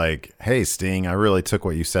more like, hey, Sting, I really took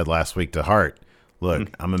what you said last week to heart.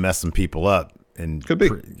 Look, I'm gonna mess some people up, and could be.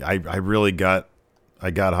 I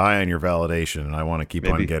got high on your validation, and I want to keep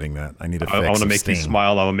on getting that. I need to. I want to make you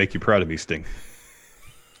smile. I want to make you proud of me, Sting.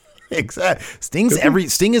 Exactly.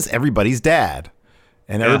 Sting is everybody's dad,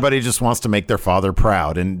 and everybody just wants to make their father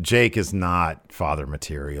proud. And Jake is not father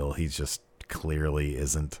material. He just clearly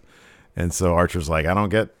isn't. And so Archer's like, I don't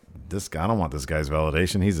get this guy. I don't want this guy's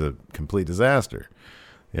validation. He's a complete disaster.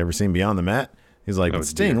 You ever seen Beyond the Mat? He's like, but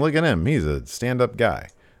Sting, look at him. He's a stand-up guy.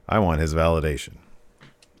 I want his validation.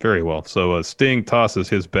 Very well. So Sting tosses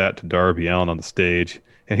his bat to Darby Allin on the stage,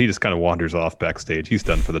 and he just kind of wanders off backstage. He's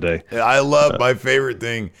done for the day. I love my favorite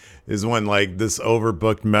thing is when like this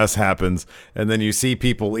overbooked mess happens, and then you see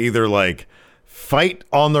people either like fight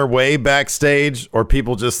on their way backstage, or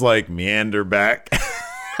people just like meander back.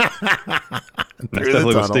 That's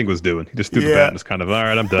definitely what Sting was doing. He just threw the bat and was kind of, all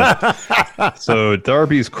right, I'm done. So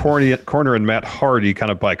Darby's cornering Matt Hardy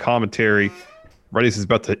kind of by commentary. Right as he's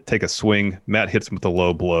about to take a swing, Matt hits him with a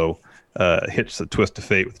low blow, hits a twist of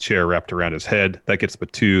fate with a chair wrapped around his head. That gets him a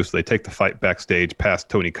 2, so they take the fight backstage past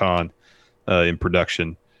Tony Khan in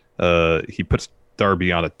production. He puts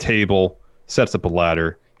Darby on a table, sets up a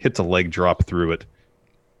ladder, hits a leg drop through it,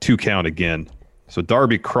 2 count again. So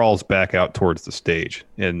Darby crawls back out towards the stage,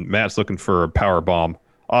 and Matt's looking for a power bomb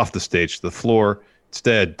off the stage to the floor.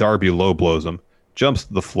 Instead, Darby low blows him, jumps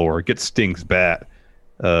to the floor, gets Sting's bat,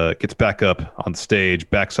 gets back up on stage,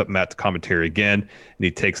 backs up Matt to commentary again, and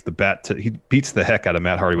he takes the bat he beats the heck out of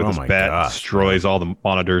Matt Hardy with his bat, destroys all the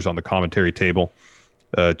monitors on the commentary table,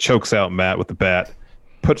 chokes out Matt with the bat,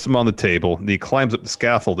 puts him on the table, and he climbs up the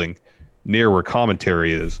scaffolding near where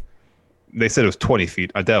commentary is. They said it was 20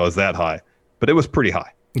 feet. I doubt it was that high, but it was pretty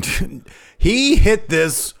high. He hit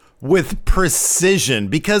this with precision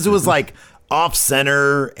because it was like off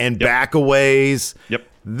center and back a ways. Yep.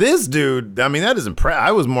 This dude, I mean, that is impressive.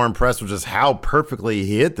 I was more impressed with just how perfectly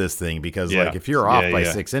he hit this thing because, like, if you're off by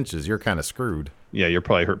 6 inches, you're kind of screwed. Yeah, you're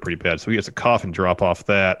probably hurt pretty bad. So he gets a coffin drop off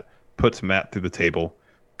that, puts Matt through the table,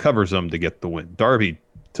 covers him to get the win. Darby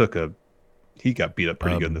he got beat up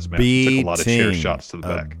pretty good in this match. He took a lot of chair shots to the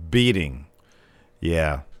back. Beating.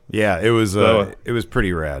 Yeah. Yeah, it was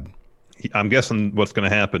pretty rad. I'm guessing what's going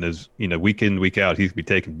to happen is, week in, week out, he's going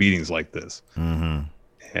to be taking beatings like this. Mm-hmm.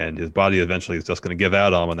 And his body eventually is just going to give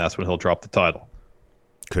out on him, and that's when he'll drop the title.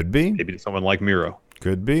 Could be. Maybe to someone like Miro.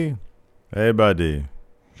 Could be. Hey, buddy.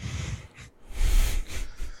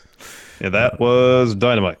 Yeah, that was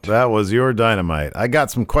Dynamite. That was your Dynamite. I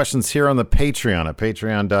got some questions here on the Patreon at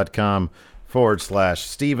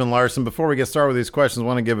patreon.com/Steven Larson. Before we get started with these questions, I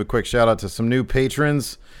want to give a quick shout out to some new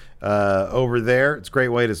patrons over there. It's a great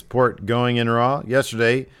way to support Going in Raw.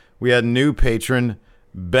 Yesterday, we had a new patron,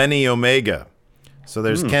 Benny Omega. So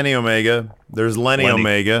there's Kenny Omega, there's Lenny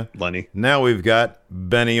Omega. Now we've got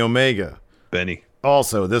Benny Omega. Benny.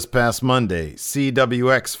 Also, this past Monday,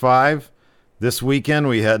 CWX5. This weekend,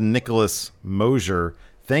 we had Nicholas Mosier.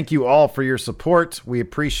 Thank you all for your support. We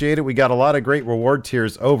appreciate it. We got a lot of great reward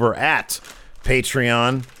tiers over at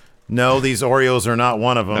Patreon. No, these Oreos are not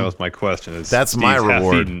one of them. That was my question. That's Steve's my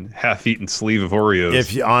reward. Half-eaten sleeve of Oreos.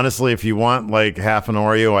 If you want like half an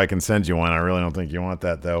Oreo, I can send you one. I really don't think you want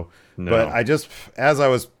that though. No. But as I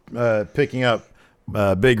was picking up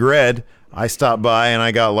Big Red, I stopped by and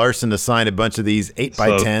I got Larson to sign a bunch of these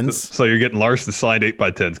 8x10s. So you're getting Larson to sign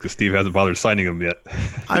 8x10s because Steve hasn't bothered signing them yet.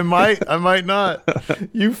 I might not.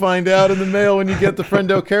 You find out in the mail when you get the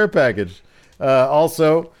Friendo Care package.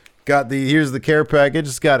 Also, here's the care package.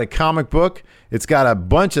 It's got a comic book. It's got a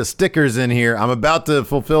bunch of stickers in here. I'm about to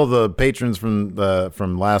fulfill the patrons from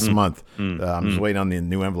last month. I'm just waiting on the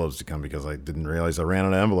new envelopes to come because I didn't realize I ran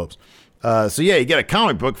out of envelopes. So yeah, you get a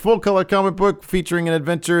comic book, full color comic book featuring an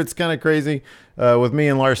adventure. It's kind of crazy with me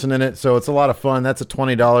and Larson in it. So it's a lot of fun. That's at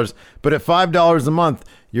 $20. But at $5 a month,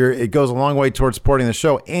 it goes a long way towards supporting the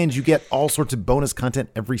show, and you get all sorts of bonus content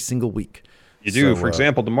every single week. You do. For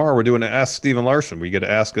example, tomorrow we're doing an Ask Steven Larson. We get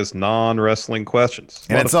to ask us non-wrestling questions.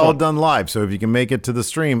 And it's all done live. So if you can make it to the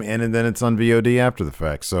stream, and then it's on VOD after the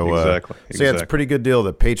fact. So, exactly. So yeah, it's a pretty good deal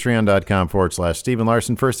at patreon.com/Steven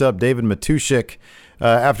Larson. First up, David Matushik.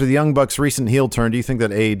 After the Young Bucks' recent heel turn, do you think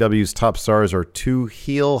that AEW's top stars are too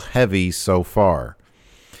heel heavy so far?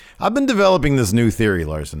 I've been developing this new theory,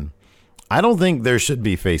 Larson. I don't think there should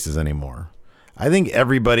be faces anymore. I think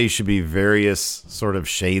everybody should be various sort of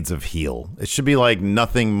shades of heel. It should be like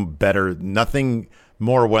nothing better, nothing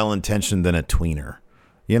more well-intentioned than a tweener.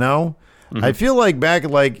 You know? Mm-hmm. I feel like back,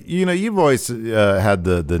 you've always had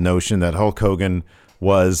the notion that Hulk Hogan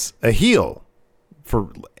was a heel.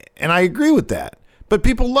 And I agree with that. But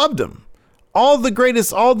people loved him. All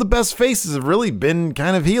the best faces have really been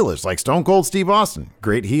kind of heelish. Like Stone Cold Steve Austin,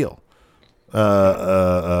 great heel.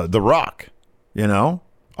 The Rock,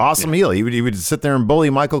 awesome heel. He would sit there and bully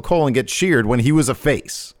Michael Cole and get cheered when he was a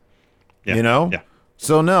face. Yeah.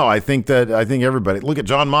 So no, I think everybody, look at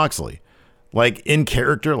Jon Moxley. Like in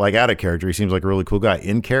character, like out of character, he seems like a really cool guy.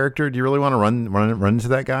 In character, do you really want to run into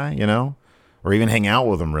that guy, or even hang out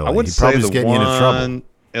with him? Really, I would say just getting you into trouble.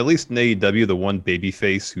 At least in AEW, the one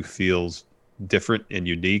babyface who feels different and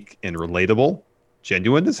unique and relatable,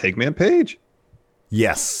 genuine, is Hangman Page.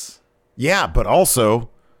 Yes. Yeah, but also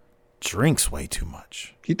drinks way too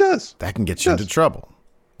much. He does. That can get you into trouble.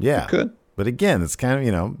 Yeah. It could. But again, it's kind of,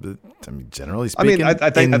 generally speaking. I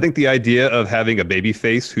think the idea of having a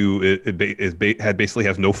babyface who basically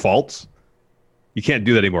has no faults, you can't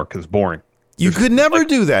do that anymore because it's boring. You could never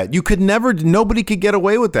do that. Nobody could get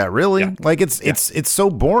away with that, really. Yeah. Like, it's so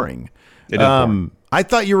boring. It is boring. I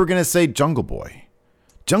thought you were going to say Jungle Boy.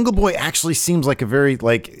 Jungle Boy actually seems like a very,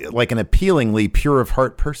 like an appealingly pure of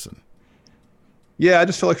heart person. Yeah, I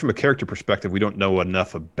just feel like from a character perspective, we don't know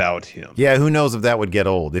enough about him. Yeah, who knows if that would get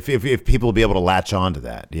old, if people would be able to latch on to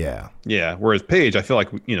that. Yeah. Yeah, whereas Paige, I feel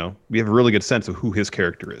like, we have a really good sense of who his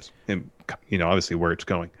character is. And obviously where it's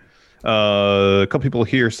going. A couple people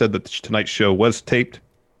here said that tonight's show was taped.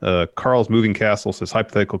 Carl's Moving Castle says,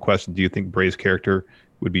 hypothetical question, do you think Bray's character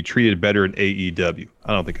would be treated better in AEW?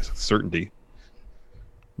 I don't think it's a certainty.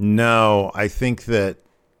 No, I think that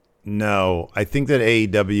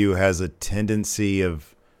AEW has a tendency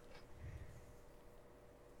of,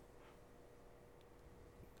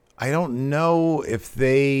 I don't know if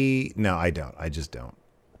they, no, I don't. I just don't.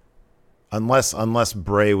 Unless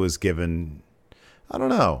Bray was given, I don't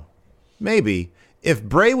know. Maybe. If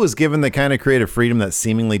Bray was given the kind of creative freedom that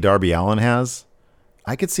seemingly Darby Allin has,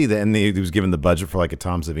 I could see that, and he was given the budget for like a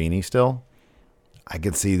Tom Savini still, I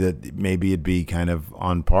could see that maybe it'd be kind of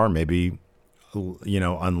on par. Maybe,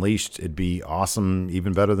 Unleashed, it'd be awesome,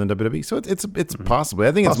 even better than WWE. So it's possible.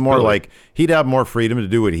 I think it's more like he'd have more freedom to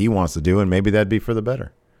do what he wants to do, and maybe that'd be for the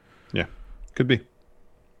better. Yeah, could be.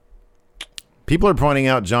 People are pointing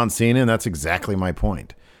out John Cena, and that's exactly my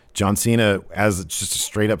point. John Cena, as just a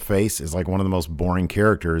straight-up face, is like one of the most boring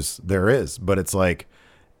characters there is. But it's like,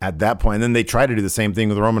 at that point, and then they try to do the same thing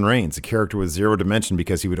with Roman Reigns, a character with zero dimension,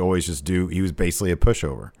 because he would always he was basically a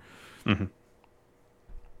pushover. Mm-hmm.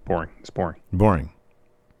 Boring. It's boring. Boring.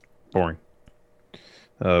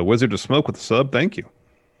 Wizard of Smoke with the sub. Thank you.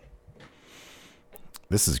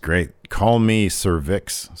 This is great. Call me Sir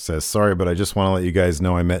Vix says, sorry, but I just want to let you guys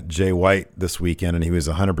know I met Jay White this weekend, and he was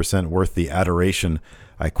 100% worth the adoration.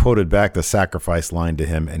 I quoted back the sacrifice line to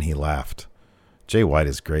him, and he laughed. Jay White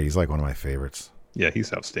is great. He's like one of my favorites. Yeah,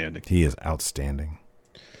 he's outstanding. He is outstanding.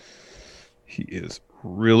 He is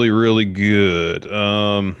really, really good.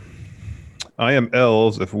 I am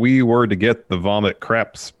Elves. If we were to get the vomit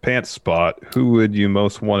craps pants spot, who would you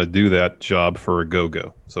most want to do that job for a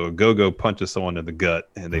go-go? So a go-go punches someone in the gut,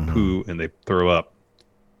 and they poo and they throw up.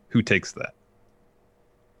 Who takes that?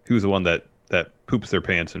 Who's the one that poops their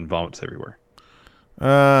pants and vomits everywhere?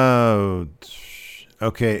 Oh,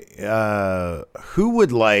 okay. Who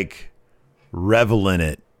would revel in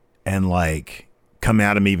it and come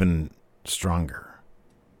at him even stronger?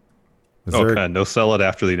 Kind of no sell it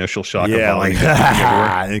after the initial shock. Yeah,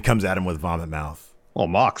 and it comes at him with vomit mouth. Well,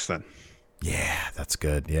 Mox then. Yeah, that's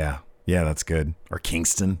good. Yeah, that's good. Or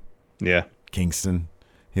Kingston. Yeah, Kingston.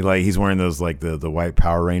 He's wearing those the white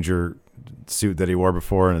Power Ranger suit that he wore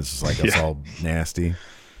before, and it's just it's all nasty.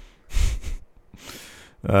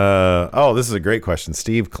 This is a great question.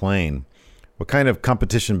 Steve Klain. What kind of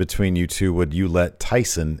competition between you two would you let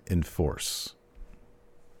Tyson enforce?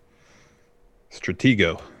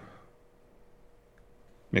 Stratego.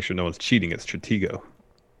 Make sure no one's cheating at Stratego.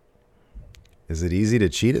 Is it easy to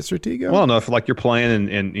cheat at Stratego? Well, no, if you're playing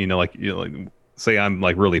and say I'm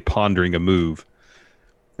really pondering a move,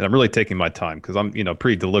 and I'm really taking my time because I'm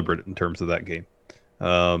pretty deliberate in terms of that game.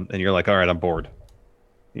 And you're like, all right, I'm bored.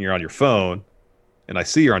 And you're on your phone, and I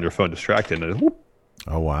see you're on your phone distracted, and whoop,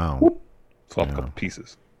 oh wow, whoop, swap a couple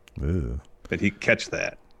pieces. Ew. And he catch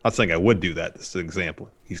that. I'm not saying I would do that. This is an example.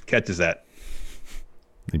 He catches that.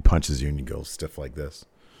 He punches you, and you go stiff like this.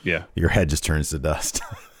 Yeah. Your head just turns to dust.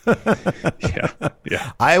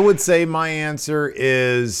 Yeah. I would say my answer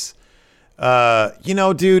is,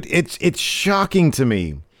 dude, it's shocking to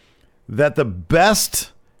me that the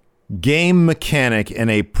best game mechanic in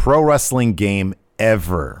a pro wrestling game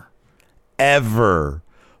ever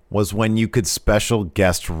was when you could special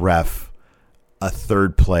guest ref a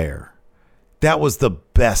third player. That was the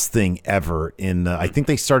best thing ever. I think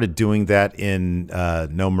they started doing that in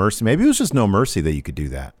No Mercy. Maybe it was just No Mercy that you could do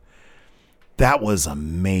that. That was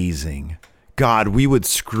amazing. God, we would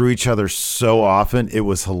screw each other so often. It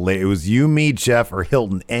was hilarious. It was you, me, Jeff, or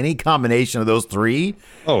Hilton. Any combination of those three.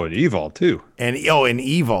 Oh, and Evald too. And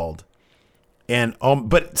Evald. And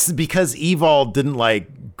but because Evald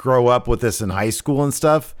didn't grow up with this in high school and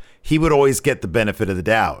stuff, he would always get the benefit of the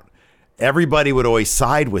doubt. Everybody would always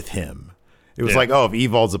side with him. It was if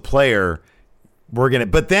Evald's a player, we're going to...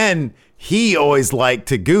 But then he always liked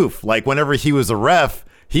to goof. Whenever he was a ref,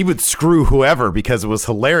 he would screw whoever because it was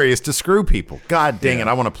hilarious to screw people. God dang it,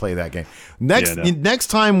 I want to play that game. Next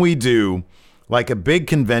time we do a big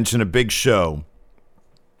convention, a big show,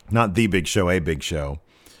 not the big show, a big show,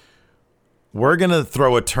 we're going to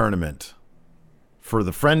throw a tournament for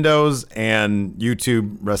the friendos and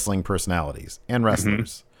YouTube wrestling personalities and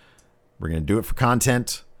wrestlers. Mm-hmm. We're going to do it for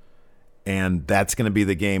content. And that's going to be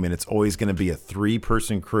the game, and it's always going to be a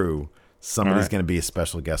 3-person crew. Somebody's going to be a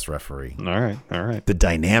special guest referee. All right. The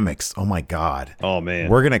dynamics, oh my God. Oh,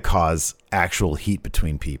 man. We're going to cause actual heat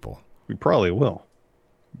between people. We probably will.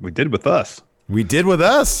 We did with us.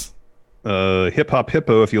 Hip Hop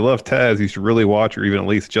Hippo, if you love Taz, you should really watch or even at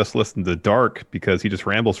least just listen to Dark because he just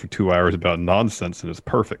rambles for 2 hours about nonsense, and it's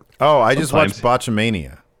perfect. Oh, I just watched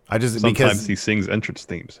Botchamania. Sometimes he sings entrance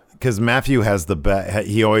themes. Because Matthew has the best.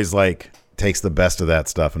 He always like takes the best of that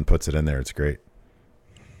stuff and puts it in there. It's great.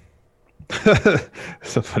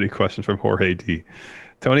 It's a funny question from Jorge D.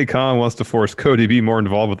 Tony Khan wants to force Cody to be more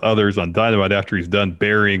involved with others on Dynamite after he's done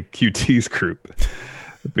burying QT's group.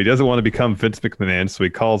 But he doesn't want to become Vince McMahon, so he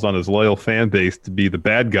calls on his loyal fan base to be the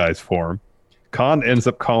bad guys for him. Khan ends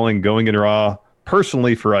up calling Going in Raw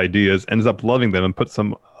personally for ideas, ends up loving them, and puts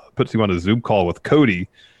you on a Zoom call with Cody.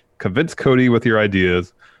 Convince Cody with your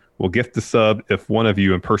ideas. We'll gift the sub if one of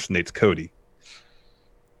you impersonates Cody.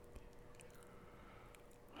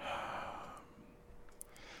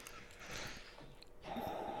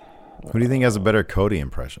 Who do you think has a better Cody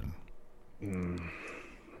impression?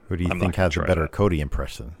 Who do you think has a better Cody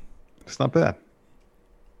impression? It's not bad.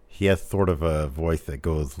 He has sort of a voice that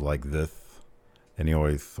goes like this, and he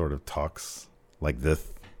always sort of talks like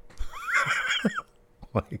this.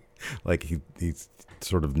 like he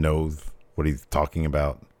sort of knows what he's talking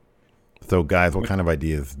about. So, guys, what kind of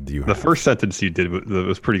ideas do you have? The first sentence you did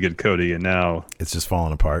was pretty good, Cody, and now it's just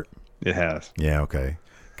falling apart. It has. Yeah, okay.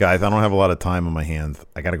 Guys, I don't have a lot of time on my hands.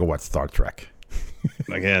 I got to go watch Star Trek.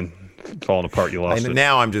 Again, falling apart, you lost it.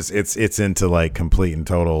 Now I'm just, it's into like complete and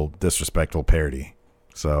total disrespectful parody.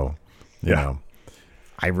 So, you know,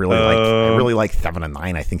 I really like 7 and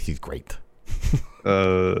 9. I think he's great.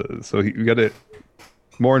 So you got it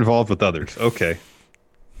more involved with others. Okay.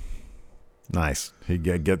 Nice. He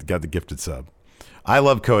got the gifted sub. I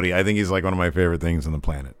love Cody. I think he's like one of my favorite things on the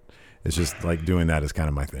planet. It's just like doing that is kind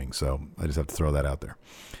of my thing. So I just have to throw that out there.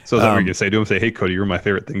 So is that what you're going to say to him? Say, hey, Cody, you're my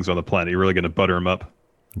favorite things on the planet. You're really going to butter him up?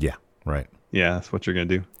 Yeah, right. Yeah, that's what you're going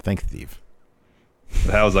to do. Thanks, Steve.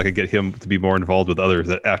 But how is I could get him to be more involved with others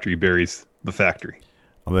after he buries the factory?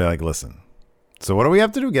 I'll be like, listen. So what do we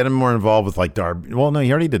have to do? Get him more involved with like Darby? Well, no, he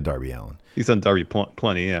already did Darby Allin. He's done Darby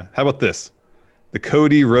plenty, yeah. How about this? The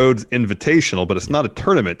Cody Rhodes Invitational, but it's not a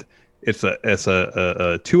tournament. It's a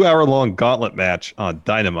 2-hour-long gauntlet match on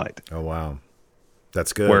Dynamite. Oh, wow.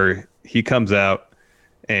 That's good. Where he comes out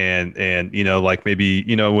and you know, like maybe,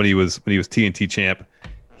 you know, when he was TNT champ,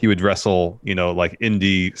 he would wrestle, you know, like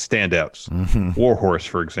indie standouts, Warhorse,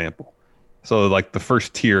 for example. So like the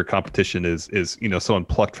first tier competition is you know, someone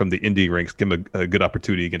plucked from the indie ranks, give him a good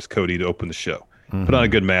opportunity against Cody to open the show. Put on a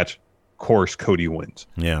good match. Of course, Cody wins.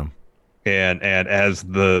 Yeah. And as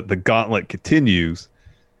the gauntlet continues,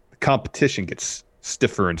 the competition gets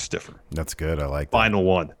stiffer and stiffer. That's good. I like that. Final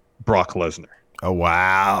one, Brock Lesnar. Oh,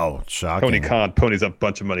 wow. Shocking. Tony Khan ponies up a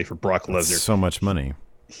bunch of money for Brock Lesnar. So much money.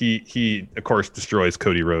 He of course destroys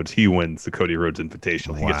Cody Rhodes. He wins the Cody Rhodes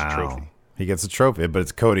Invitational. He gets a trophy. He gets a trophy, but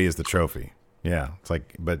it's Cody is the trophy. Yeah,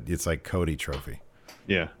 it's like Cody trophy.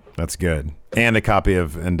 Yeah, that's good. And a copy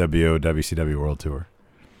of NWO WCW World Tour.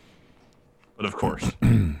 But of course,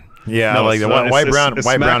 yeah, no, like the White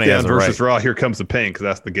Brownie has a right. versus Raw. Here comes the pain, because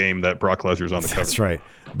that's the game that Brock Lesnar's on the cover. That's right.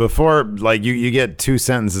 Before, like you get 2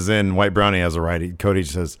 sentences in, White Brownie has a right. Cody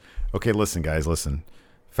says, "Okay, listen, guys, listen.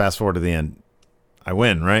 Fast forward to the end. I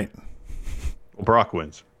win, right?" Well, Brock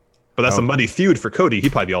wins, but that's a muddy feud for Cody.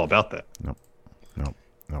 He'd probably be all about that. Nope.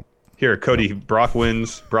 Here, Cody, Brock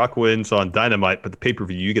wins. Brock wins on Dynamite, but the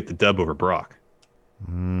pay-per-view, you get the dub over Brock.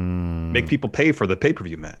 Make people pay for the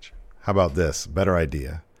pay-per-view match. How about this? Better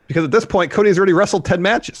idea. Because at this point, Cody has already wrestled 10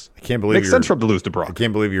 matches. I can't believe Makes sense for him to lose to Brock. I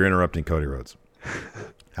can't believe you're interrupting Cody Rhodes.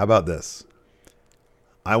 How about this?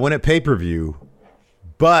 I win at pay-per-view,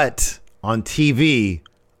 but on TV,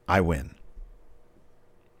 I win.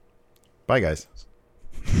 Bye, guys.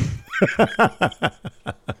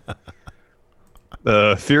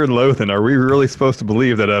 Fear and Loathing, are we really supposed to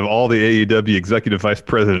believe that of all the AEW executive vice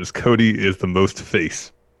presidents, Cody is the most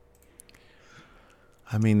face?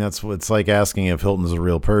 I mean, that's what it's like asking if Hilton's a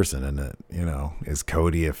real person, isn't it? You know, is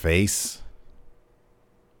Cody a face?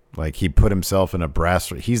 Like, he put himself in a brass...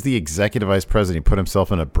 He's the executive vice president. He put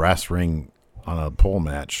himself in a brass ring on a pole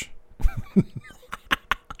match.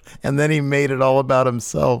 And then he made it all about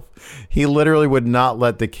himself. He literally would not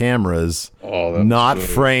let the cameras not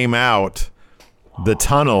frame out the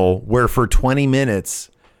tunnel where for 20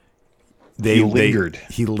 minutes he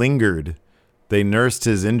lingered. They nursed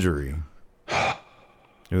his injury.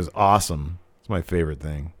 It was awesome. It's my favorite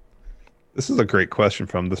thing. This is a great question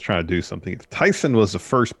from Just Trying to Do Something. If Tyson was the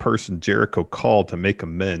first person Jericho called to make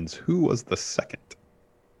amends, who was the second?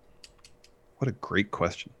 What a great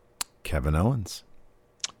question. Kevin Owens.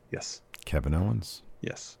 Yes. Kevin Owens.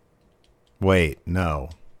 Yes. Wait, no.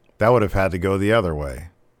 That would have had to go the other way.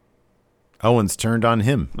 Owens turned on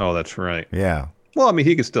him. Oh, that's right. Yeah. Well, I mean,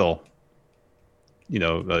 he could still, you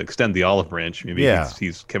know, extend the olive branch. Maybe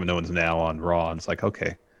he's Kevin Owens now on Raw, and it's like,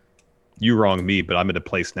 okay, you wronged me, but I'm in a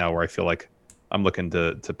place now where I feel like I'm looking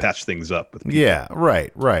to patch things up with people. Yeah,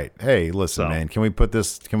 right. Hey, listen, man, can we put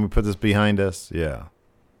this behind us? Yeah.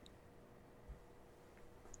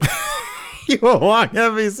 You long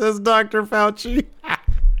heavy, says Dr. Fauci.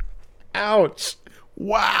 Ouch.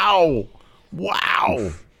 Wow.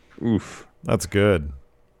 Oof. That's good.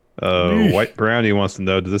 White Brownie wants to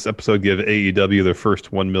know, does this episode give AEW their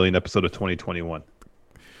first 1 million episode of 2021?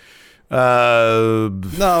 No,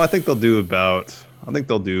 I think they'll do about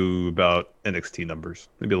NXT numbers.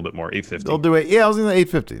 Maybe a little bit more, 850. They'll do it. Yeah, I was going to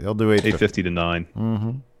 850. They'll do 850 to 9.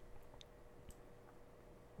 Mm-hmm.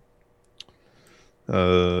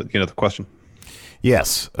 The question?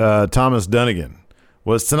 Yes. Thomas Dunnigan.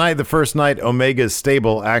 Was tonight the first night Omega's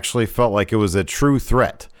stable actually felt like it was a true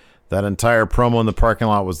threat? That entire promo in the parking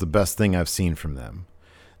lot was the best thing I've seen from them.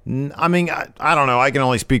 I mean, I don't know. I can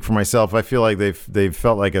only speak for myself. I feel like they've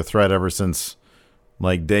felt like a threat ever since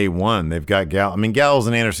like day one. They've got Gallows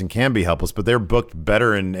and Anderson can be helpless, but they're booked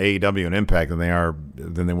better in AEW and Impact than they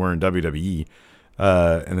were in WWE.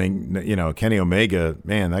 And then Kenny Omega,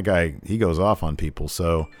 man, that guy, he goes off on people.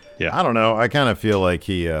 So yeah, I don't know. I kind of feel like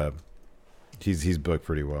he's booked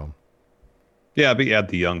pretty well. Yeah, but you add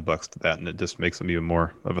the Young Bucks to that, and it just makes them even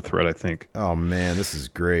more of a threat, I think. Oh man, this is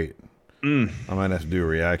great. I might have to do a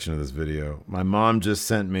reaction to this video. My mom just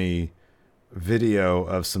sent me video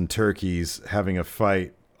of some turkeys having a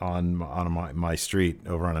fight on my street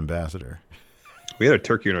over on Ambassador. We had a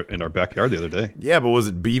turkey in our backyard the other day. Yeah, but was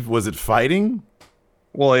it beef? Was it fighting?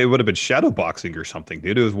 Well, it would have been shadow boxing or something,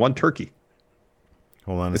 dude. It was one turkey.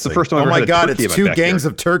 Hold on. It's the first time. Oh my god! It's two gangs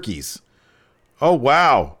of turkeys. Oh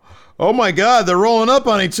wow. Oh my god, they're rolling up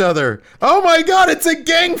on each other. Oh my god, it's a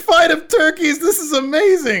gang fight of turkeys. This is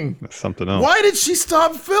amazing. That's something else. Why did she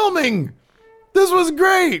stop filming? This was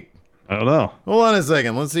great. I don't know. Hold on a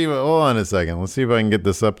second. Let's see if I can get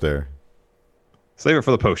this up there. Save it for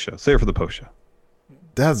the post show.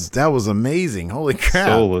 That was amazing. Holy crap.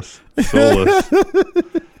 Soulless.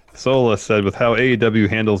 Soulless said, with how AEW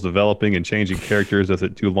handles developing and changing characters, does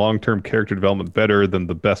it do long-term character development better than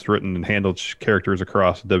the best written and handled characters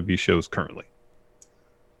across WWE shows currently?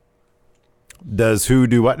 Does who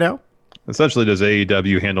do what now? Essentially, does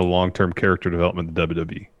AEW handle long-term character development in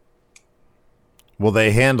WWE? Well,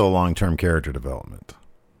 they handle long-term character development.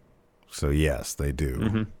 So, yes, they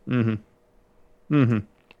do.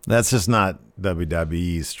 That's just not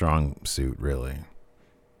WWE's strong suit, really.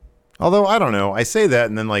 Although, I don't know. I say that,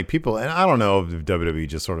 and then like people, and I don't know if WWE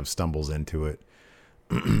just sort of stumbles into it.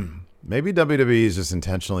 Maybe WWE is just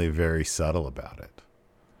intentionally very subtle about it.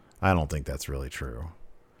 I don't think that's really true.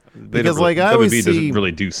 Because like I always see, doesn't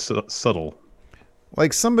really do subtle.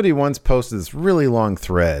 Like somebody once posted this really long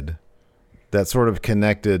thread that sort of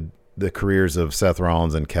connected the careers of Seth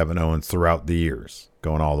Rollins and Kevin Owens throughout the years,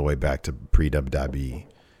 going all the way back to pre-WWE.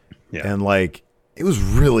 Yeah. And like it was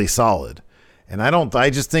really solid. And I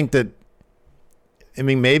just think that, I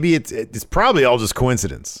mean, maybe it's probably all just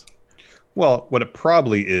coincidence. Well, what it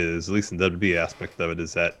probably is, at least in the WWE aspect of it,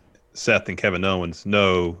 is that Seth and Kevin Owens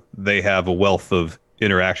know they have a wealth of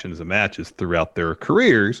interactions and matches throughout their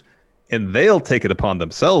careers, and they'll take it upon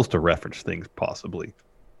themselves to reference things possibly.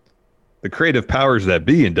 The creative powers that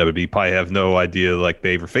be in WWE probably have no idea, like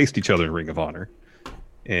they ever faced each other in Ring of Honor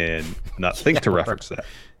and not think to reference that.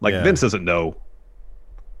 Like Vince doesn't know.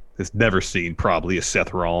 Has never seen probably a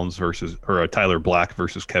Seth Rollins or a Tyler Black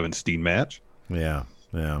versus Kevin Steen match. Yeah.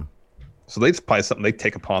 So that's probably something they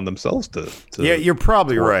take upon themselves to yeah, you're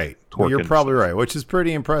probably right. You're probably stuff. right, which is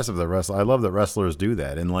pretty impressive. I love that wrestlers do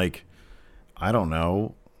that. And like, I don't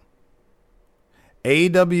know.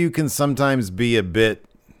 AEW can sometimes be a bit.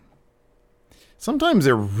 Sometimes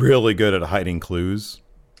they're really good at hiding clues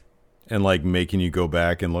and like making you go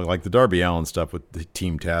back and look. Like the Darby Allin stuff with the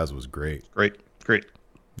Team Taz was great. Great.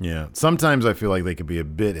 Yeah. Sometimes I feel like they could be a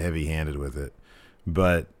bit heavy-handed with it,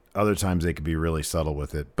 but other times they could be really subtle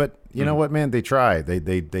with it. But you know what, man? They try. They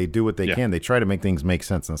do what they can. They try to make things make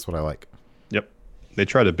sense, and that's what I like. Yep. They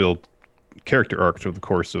try to build character arcs over the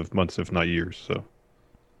course of months, if not years. So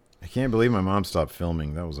I can't believe my mom stopped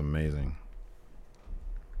filming. That was amazing.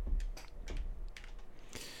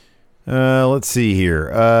 Let's see here.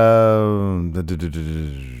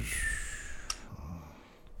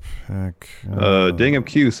 Dingham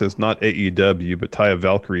Q says not AEW, but Taya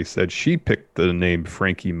Valkyrie said she picked the name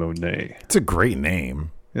Frankie Monet. It's a great name.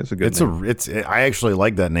 It's a good name. I actually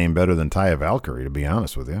like that name better than Taya Valkyrie, to be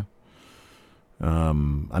honest with you.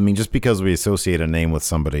 I mean, just because we associate a name with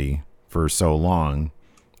somebody for so long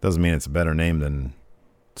doesn't mean it's a better name than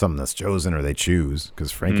something that's chosen or they choose,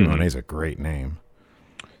 because Frankie Monet is a great name.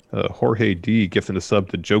 Jorge D gifting a sub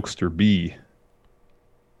to Jokester B.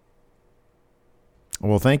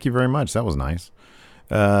 Well, thank you very much. That was nice.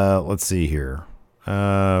 Let's see here.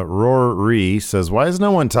 Rory says, why is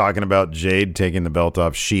no one talking about Jade taking the belt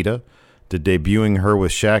off Sheeta? Did debuting her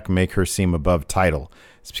with Shaq make her seem above title?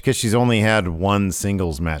 It's because she's only had one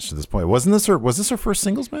singles match to this point. Was this her first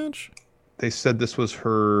singles match? They said this was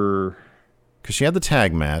her... Because she had the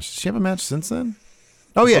tag match. Did she have a match since then?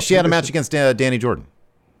 Oh, yeah, she had a match against Danny Jordan.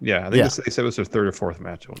 Yeah, I think they said it was her third or fourth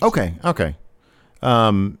match. Okay.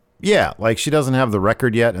 Yeah, like she doesn't have the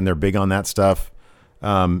record yet, and they're big on that stuff.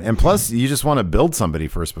 And plus, you just want to build somebody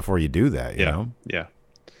first before you do that, you know? Yeah.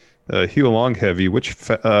 Hugh Long Heavy, which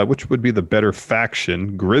would be the better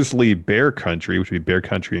faction? Grizzly Bear Country, which would be Bear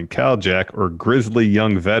Country and Caljack, or Grizzly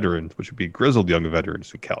Young Veterans, which would be Grizzled Young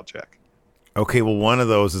Veterans and Caljack? Okay, well, one of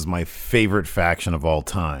those is my favorite faction of all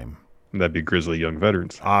time. And that'd be Grizzly Young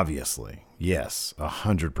Veterans. Obviously. Yes,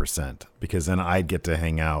 100%. Because then I'd get to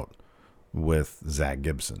hang out with Zach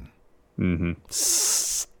Gibson. Mm-hmm.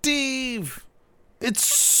 Steve, it's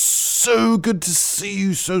so good to see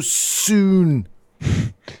you so soon.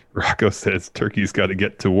 Rocco says Turkey's got to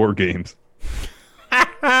get to War Games.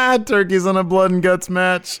 Turkey's on a blood and guts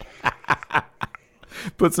match.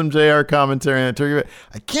 Put some JR commentary on it. Turkey.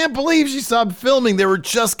 I can't believe she stopped filming. They were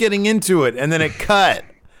just getting into it, and then it cut.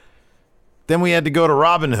 Then we had to go to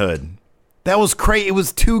Robin Hood. That was crazy. It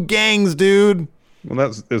was two gangs, dude. Well,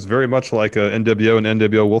 that's very much like a NWO and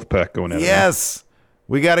NWO Wolfpack going at it. Yes.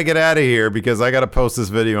 We got to get out of here because I got to post this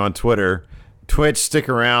video on Twitter. Twitch, stick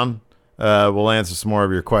around. We'll answer some more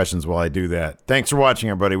of your questions while I do that. Thanks for watching,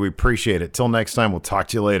 everybody. We appreciate it. Till next time, we'll talk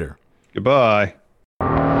to you later. Goodbye.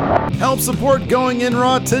 Help support Going In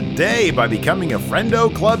Raw today by becoming a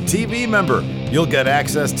Friendo Club TV member. You'll get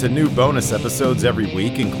access to new bonus episodes every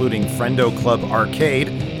week, including Friendo Club Arcade,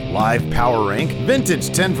 Live Power Rank, Vintage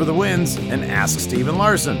 10 for the Wins, and Ask Steven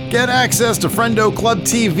Larson. Get access to Friendo Club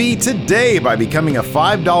TV today by becoming a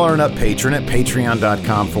 $5 and up patron at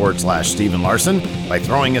patreon.com/Steven Larson, by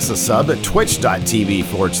throwing us a sub at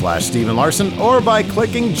twitch.tv/Steven Larson, or by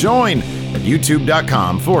clicking join at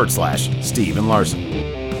youtube.com/Steven Larson.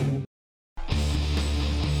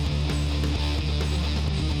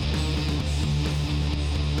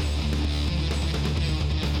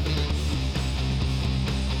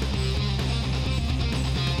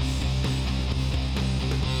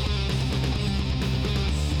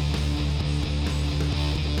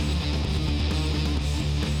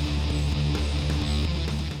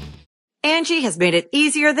 Angie has made it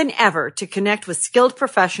easier than ever to connect with skilled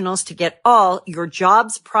professionals to get all your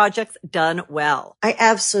jobs projects done well. I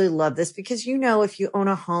absolutely love this because, you know, if you own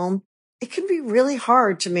a home, it can be really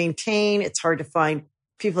hard to maintain. It's hard to find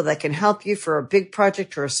people that can help you for a big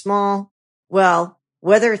project or a small. Well,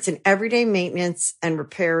 whether it's in everyday maintenance and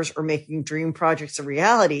repairs or making dream projects a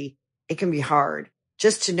reality, it can be hard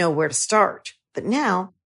just to know where to start. But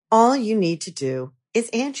now all you need to do is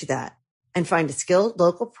Angie that and find a skilled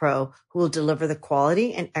local pro who will deliver the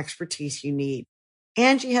quality and expertise you need.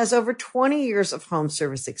 Angie has over 20 years of home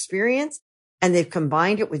service experience, and they've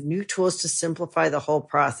combined it with new tools to simplify the whole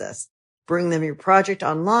process. Bring them your project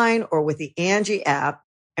online or with the Angie app,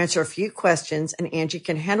 answer a few questions, and Angie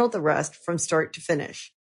can handle the rest from start to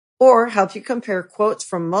finish. Or help you compare quotes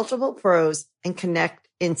from multiple pros and connect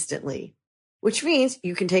instantly, which means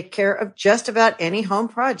you can take care of just about any home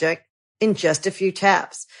project in just a few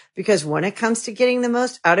taps. Because when it comes to getting the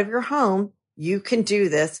most out of your home, you can do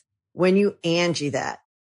this when you Angie that.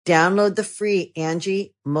 Download the free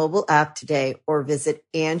Angie mobile app today or visit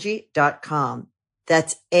Angie.com.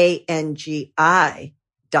 That's ANGI.com.